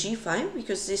don't get g5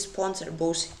 because these pawns are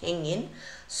both hanging.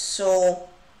 So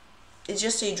it's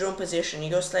just a drawn position. He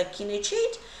goes like king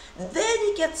h8. Then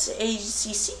he gets a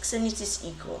c6 and it is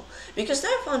equal. Because now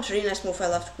I found a really nice move. I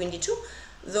loved queen d2.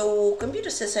 Though computer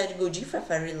says I had to go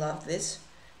g5, I really love this.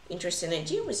 Interesting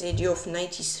idea was the idea of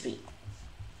knight e3.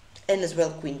 And as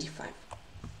well queen d5.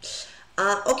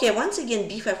 Okay, once again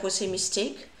b5 was a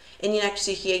mistake. And in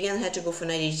actually he again had to go for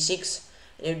knight h6.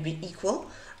 And it would be equal.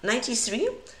 Knight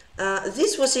e3.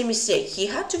 This was a mistake. He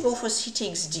had to go for c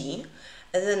takes d.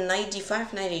 And then knight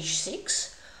d5, knight h6.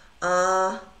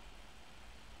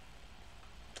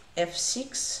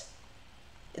 f6.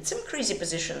 It's some crazy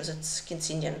positions, it's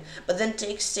Kinsinian. But then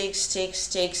takes, and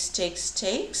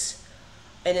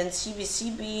then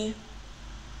cb.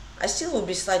 I still would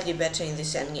be slightly better in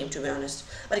this endgame, to be honest.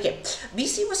 But okay,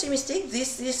 bc was a mistake.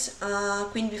 This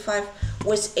queen b5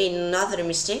 was another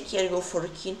mistake. Here I go for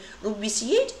king, rook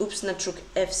bc8. Oops, not rook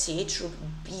fc8, rook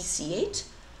bc8.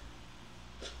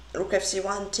 Rook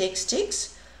fc1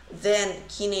 takes. Then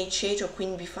king h8 or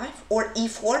queen b5 or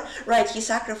e4. Right, he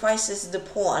sacrifices the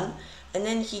pawn and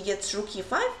then he gets rook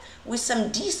e5 with some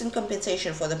decent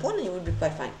compensation for the pawn and it would be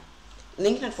quite fine.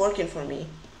 Link not working for me.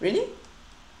 Really?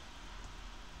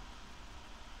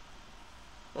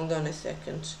 Hold on a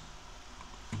second.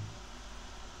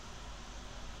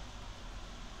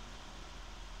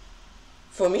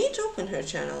 For me to open her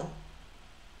channel.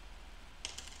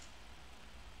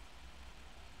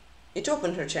 It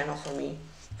opened her channel for me.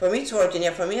 For me it's working,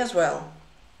 yeah, for me as well.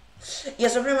 Yeah,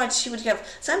 so pretty much she would have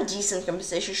some decent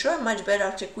compensation. Sure, much better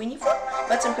after queen e4,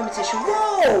 but some compensation.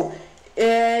 Whoa!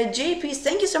 JP,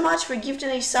 thank you so much for gifting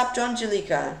a sub to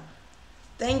Angelica.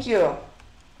 Thank you.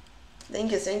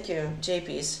 Thank you,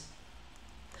 JPs.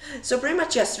 So pretty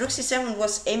much, yes, rook c7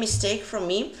 was a mistake from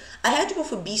me. I had to go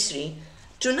for b3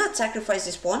 to not sacrifice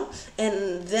this pawn,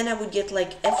 and then I would get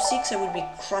like f6, I would be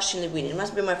crushingly winning. It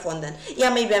must be my pawn then.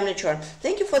 Yeah, maybe, I'm not sure.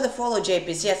 Thank you for the follow,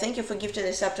 JPs. Yeah, thank you for gifting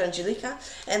this up to Angelica,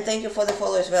 and thank you for the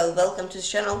follow as well. Welcome to the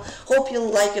channel. Hope you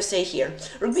like your stay here.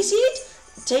 Rook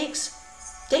b8 takes,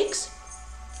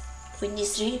 queen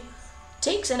d3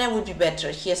 takes, and I would be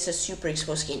better. He has a super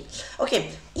exposed king.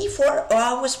 Okay, e4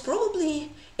 was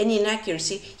probably an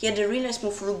inaccuracy. He had a really nice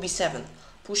move, rook b7.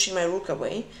 Pushing my rook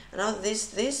away, and now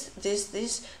this,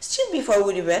 still b4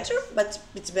 would be better, but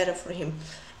it's better for him.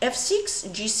 f6,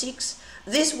 g6,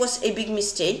 this was a big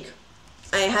mistake.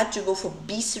 I had to go for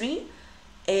b3,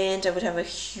 and I would have a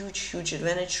huge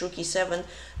advantage. Rook e7,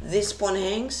 this pawn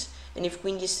hangs, and if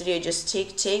queen d3, I just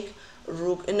take,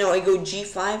 rook, no, I go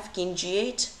g5, king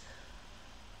g8,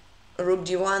 rook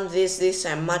d1, this,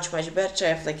 I'm much better. I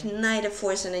have like knight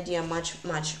f4 is an idea, much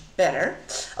better.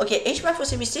 Okay, h5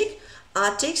 was a mistake,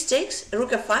 takes,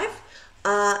 rook f5,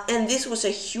 and this was a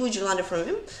huge blunder from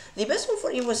him. The best move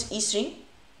for him was e3,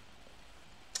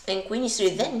 and queen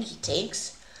e3, then he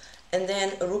takes, and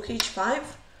then rook h5,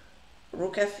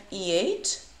 rook f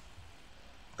e8,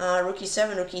 rook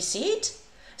e7, rook e8.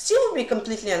 Still would be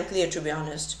completely unclear, to be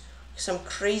honest. Some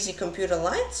crazy computer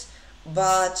lines,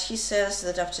 but he says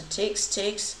that after takes,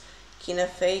 king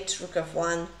f8, rook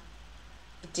f1,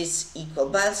 it is equal.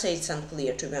 But I'll say it's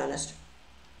unclear, to be honest.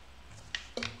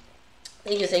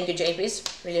 Thank you,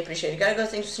 JPs. Really appreciate it. Gotta go,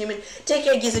 thanks for streaming. Take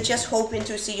care, Giza. Just hoping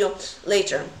to see you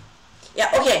later. Yeah,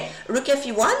 okay. Rook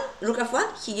f1, rook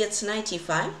f1, he gets knight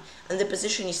e5, and the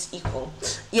position is equal.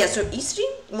 Yeah, so e3,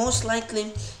 most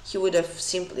likely he would have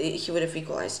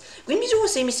equalized. Queen b2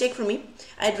 was a mistake for me.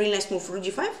 I had really nice move, rook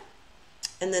g5,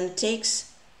 and then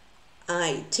takes,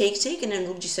 I take, and then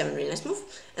rook g7, really nice move,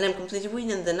 and I'm completely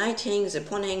winning. The knight hangs, the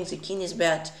pawn hangs, the king is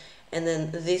bad, and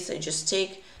then this I just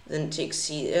take, then take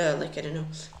c, like I don't know,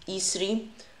 e3,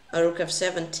 rook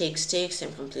f7, takes,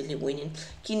 I'm completely winning.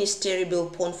 King is terrible,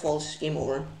 pawn falls, game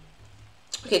over.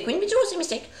 Okay, queen b2 was a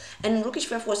mistake, and rook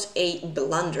h5 was a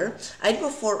blunder. I'd go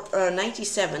for knight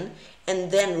e7,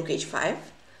 and then rook h5,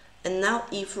 and now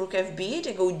if rook f b8,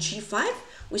 I go g5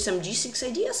 with some g6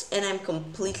 ideas, and I'm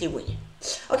completely winning.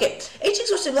 Okay,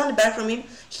 h6 was a blunder back from him.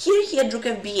 Here he had rook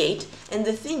f b8, and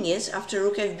the thing is, after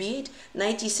rook f b8,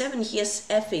 knight e7, he has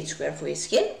f8 square for his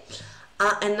king.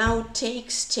 And now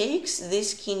takes,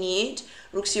 this king e8,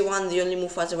 rook c1, the only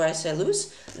move, otherwise I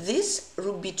lose. This,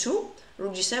 rook b2,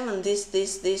 rook g7,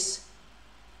 this,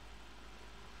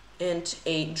 and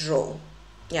a draw.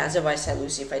 Yeah, otherwise I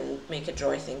lose if I didn't make a draw,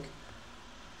 I think.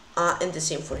 And the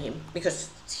same for him, because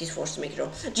he's forced to make a draw.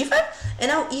 g5, and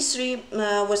now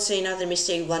e3 was another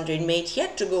mistake blunder he made. He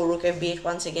had to go rook f8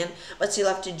 once again, but still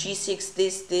after g6,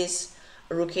 this,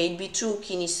 rook 8 b2,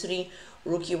 king e3,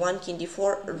 rook e1, king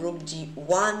d4, rook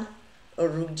d1, or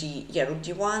rook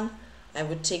d1. I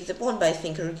would take the pawn, but I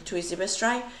think rook d2 is the best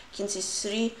try. King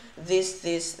c3,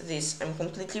 this. I'm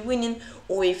completely winning.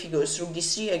 Or if he goes rook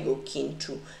d3, I go king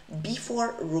to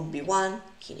b4, rook b1,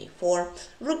 king a4,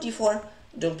 rook d4.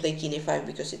 Don't play king a5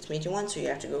 because it's mate e1, so you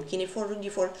have to go king a4, rook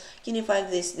d4, king a5,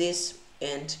 this,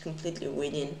 and completely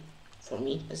winning for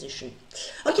me position.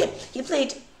 Okay, he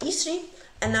played e3,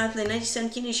 and now I play knight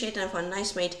e7, king h8, and I found a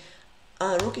nice mate.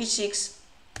 Rook h6,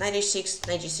 knight h6,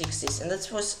 knight g6, this, and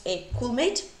that was a cool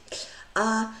mate.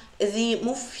 The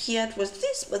move he had was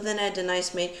this, but then I had a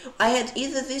nice mate. I had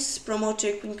either this promote to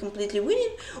a queen completely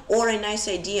winning, or a nice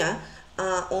idea,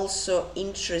 also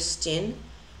interesting,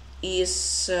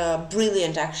 is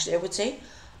brilliant actually, I would say,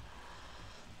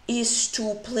 is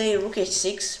to play rook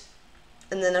h6,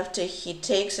 and then after he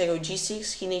takes, I go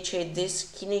g6, king h8, this,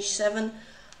 king h7,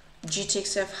 g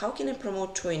takes f. How can I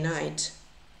promote to a knight?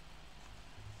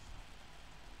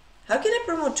 How can I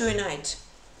promote to a knight?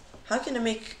 How can I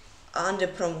make under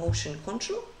promotion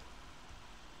control?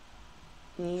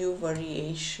 New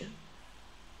variation.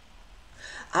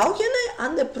 How can I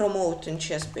under promote in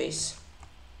chess base?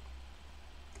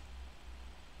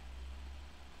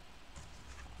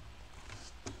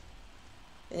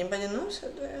 Anybody knows how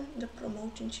do I under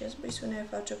promote in chess base when I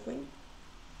have out a queen?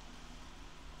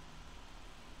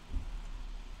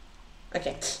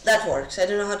 Okay, that works. I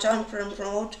don't know how to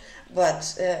promote,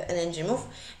 but an engine move,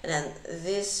 and then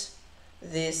this,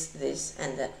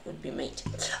 and that would be mate.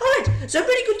 Alright, so a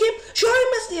pretty good game. Sure,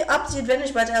 I messed up the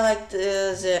advantage, but I liked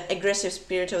the aggressive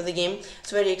spirit of the game.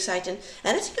 It's very exciting.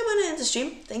 And I think I'm gonna end the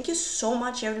stream. Thank you so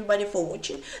much, everybody, for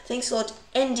watching. Thanks a lot,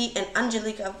 Andy and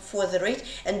Angelica, for the raid,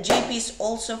 and JP's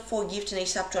also for gifting a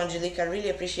sub to Angelica. I really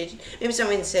appreciate it. Maybe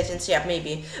some in the settings, yeah,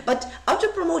 maybe. But after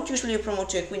promote, usually you promote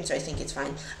to a queen, so I think it's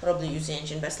fine. Probably use the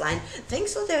engine best line.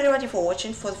 Thanks a lot, everybody, for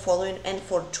watching, for the following, and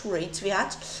for 2 raids we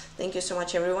had. Thank you so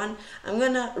much, everyone. I'm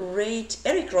gonna rate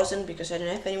Eric Rosen because I don't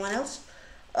have anyone else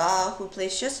who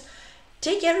plays chess.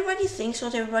 Take care, everybody. Thanks a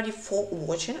lot, everybody, for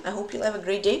watching. I hope you'll have a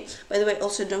great day. By the way,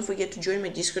 also don't forget to join my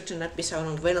Discord to not miss out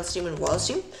on LiveStream and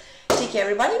LiveStream. Take care,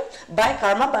 everybody. By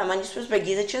Karma, by Manuspress, by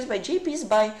Giza Chess, by JP's,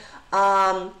 by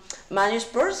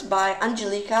Manuspress, by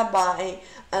Angelica, by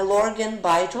Lorgan,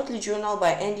 by Totally Journal,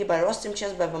 by Andy, by Rostam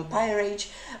Chess, by Vampire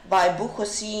Rage, by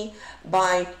Bukosi,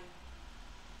 by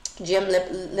GM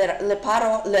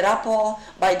Lerapo,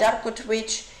 by Darko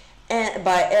Twitch, and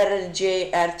by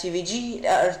RTWG,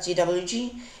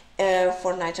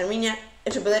 for Night Armenia,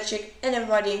 Tubelecik, and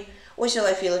everybody. Wish you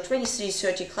life feel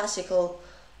 23:30 classical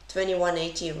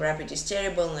 2180 rapid is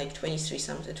terrible, and like 23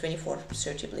 something,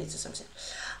 2430 blitz or something.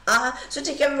 So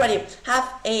take care, everybody.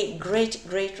 Have a great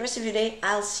rest of your day.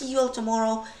 I'll see you all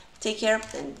tomorrow. Take care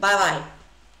and bye bye.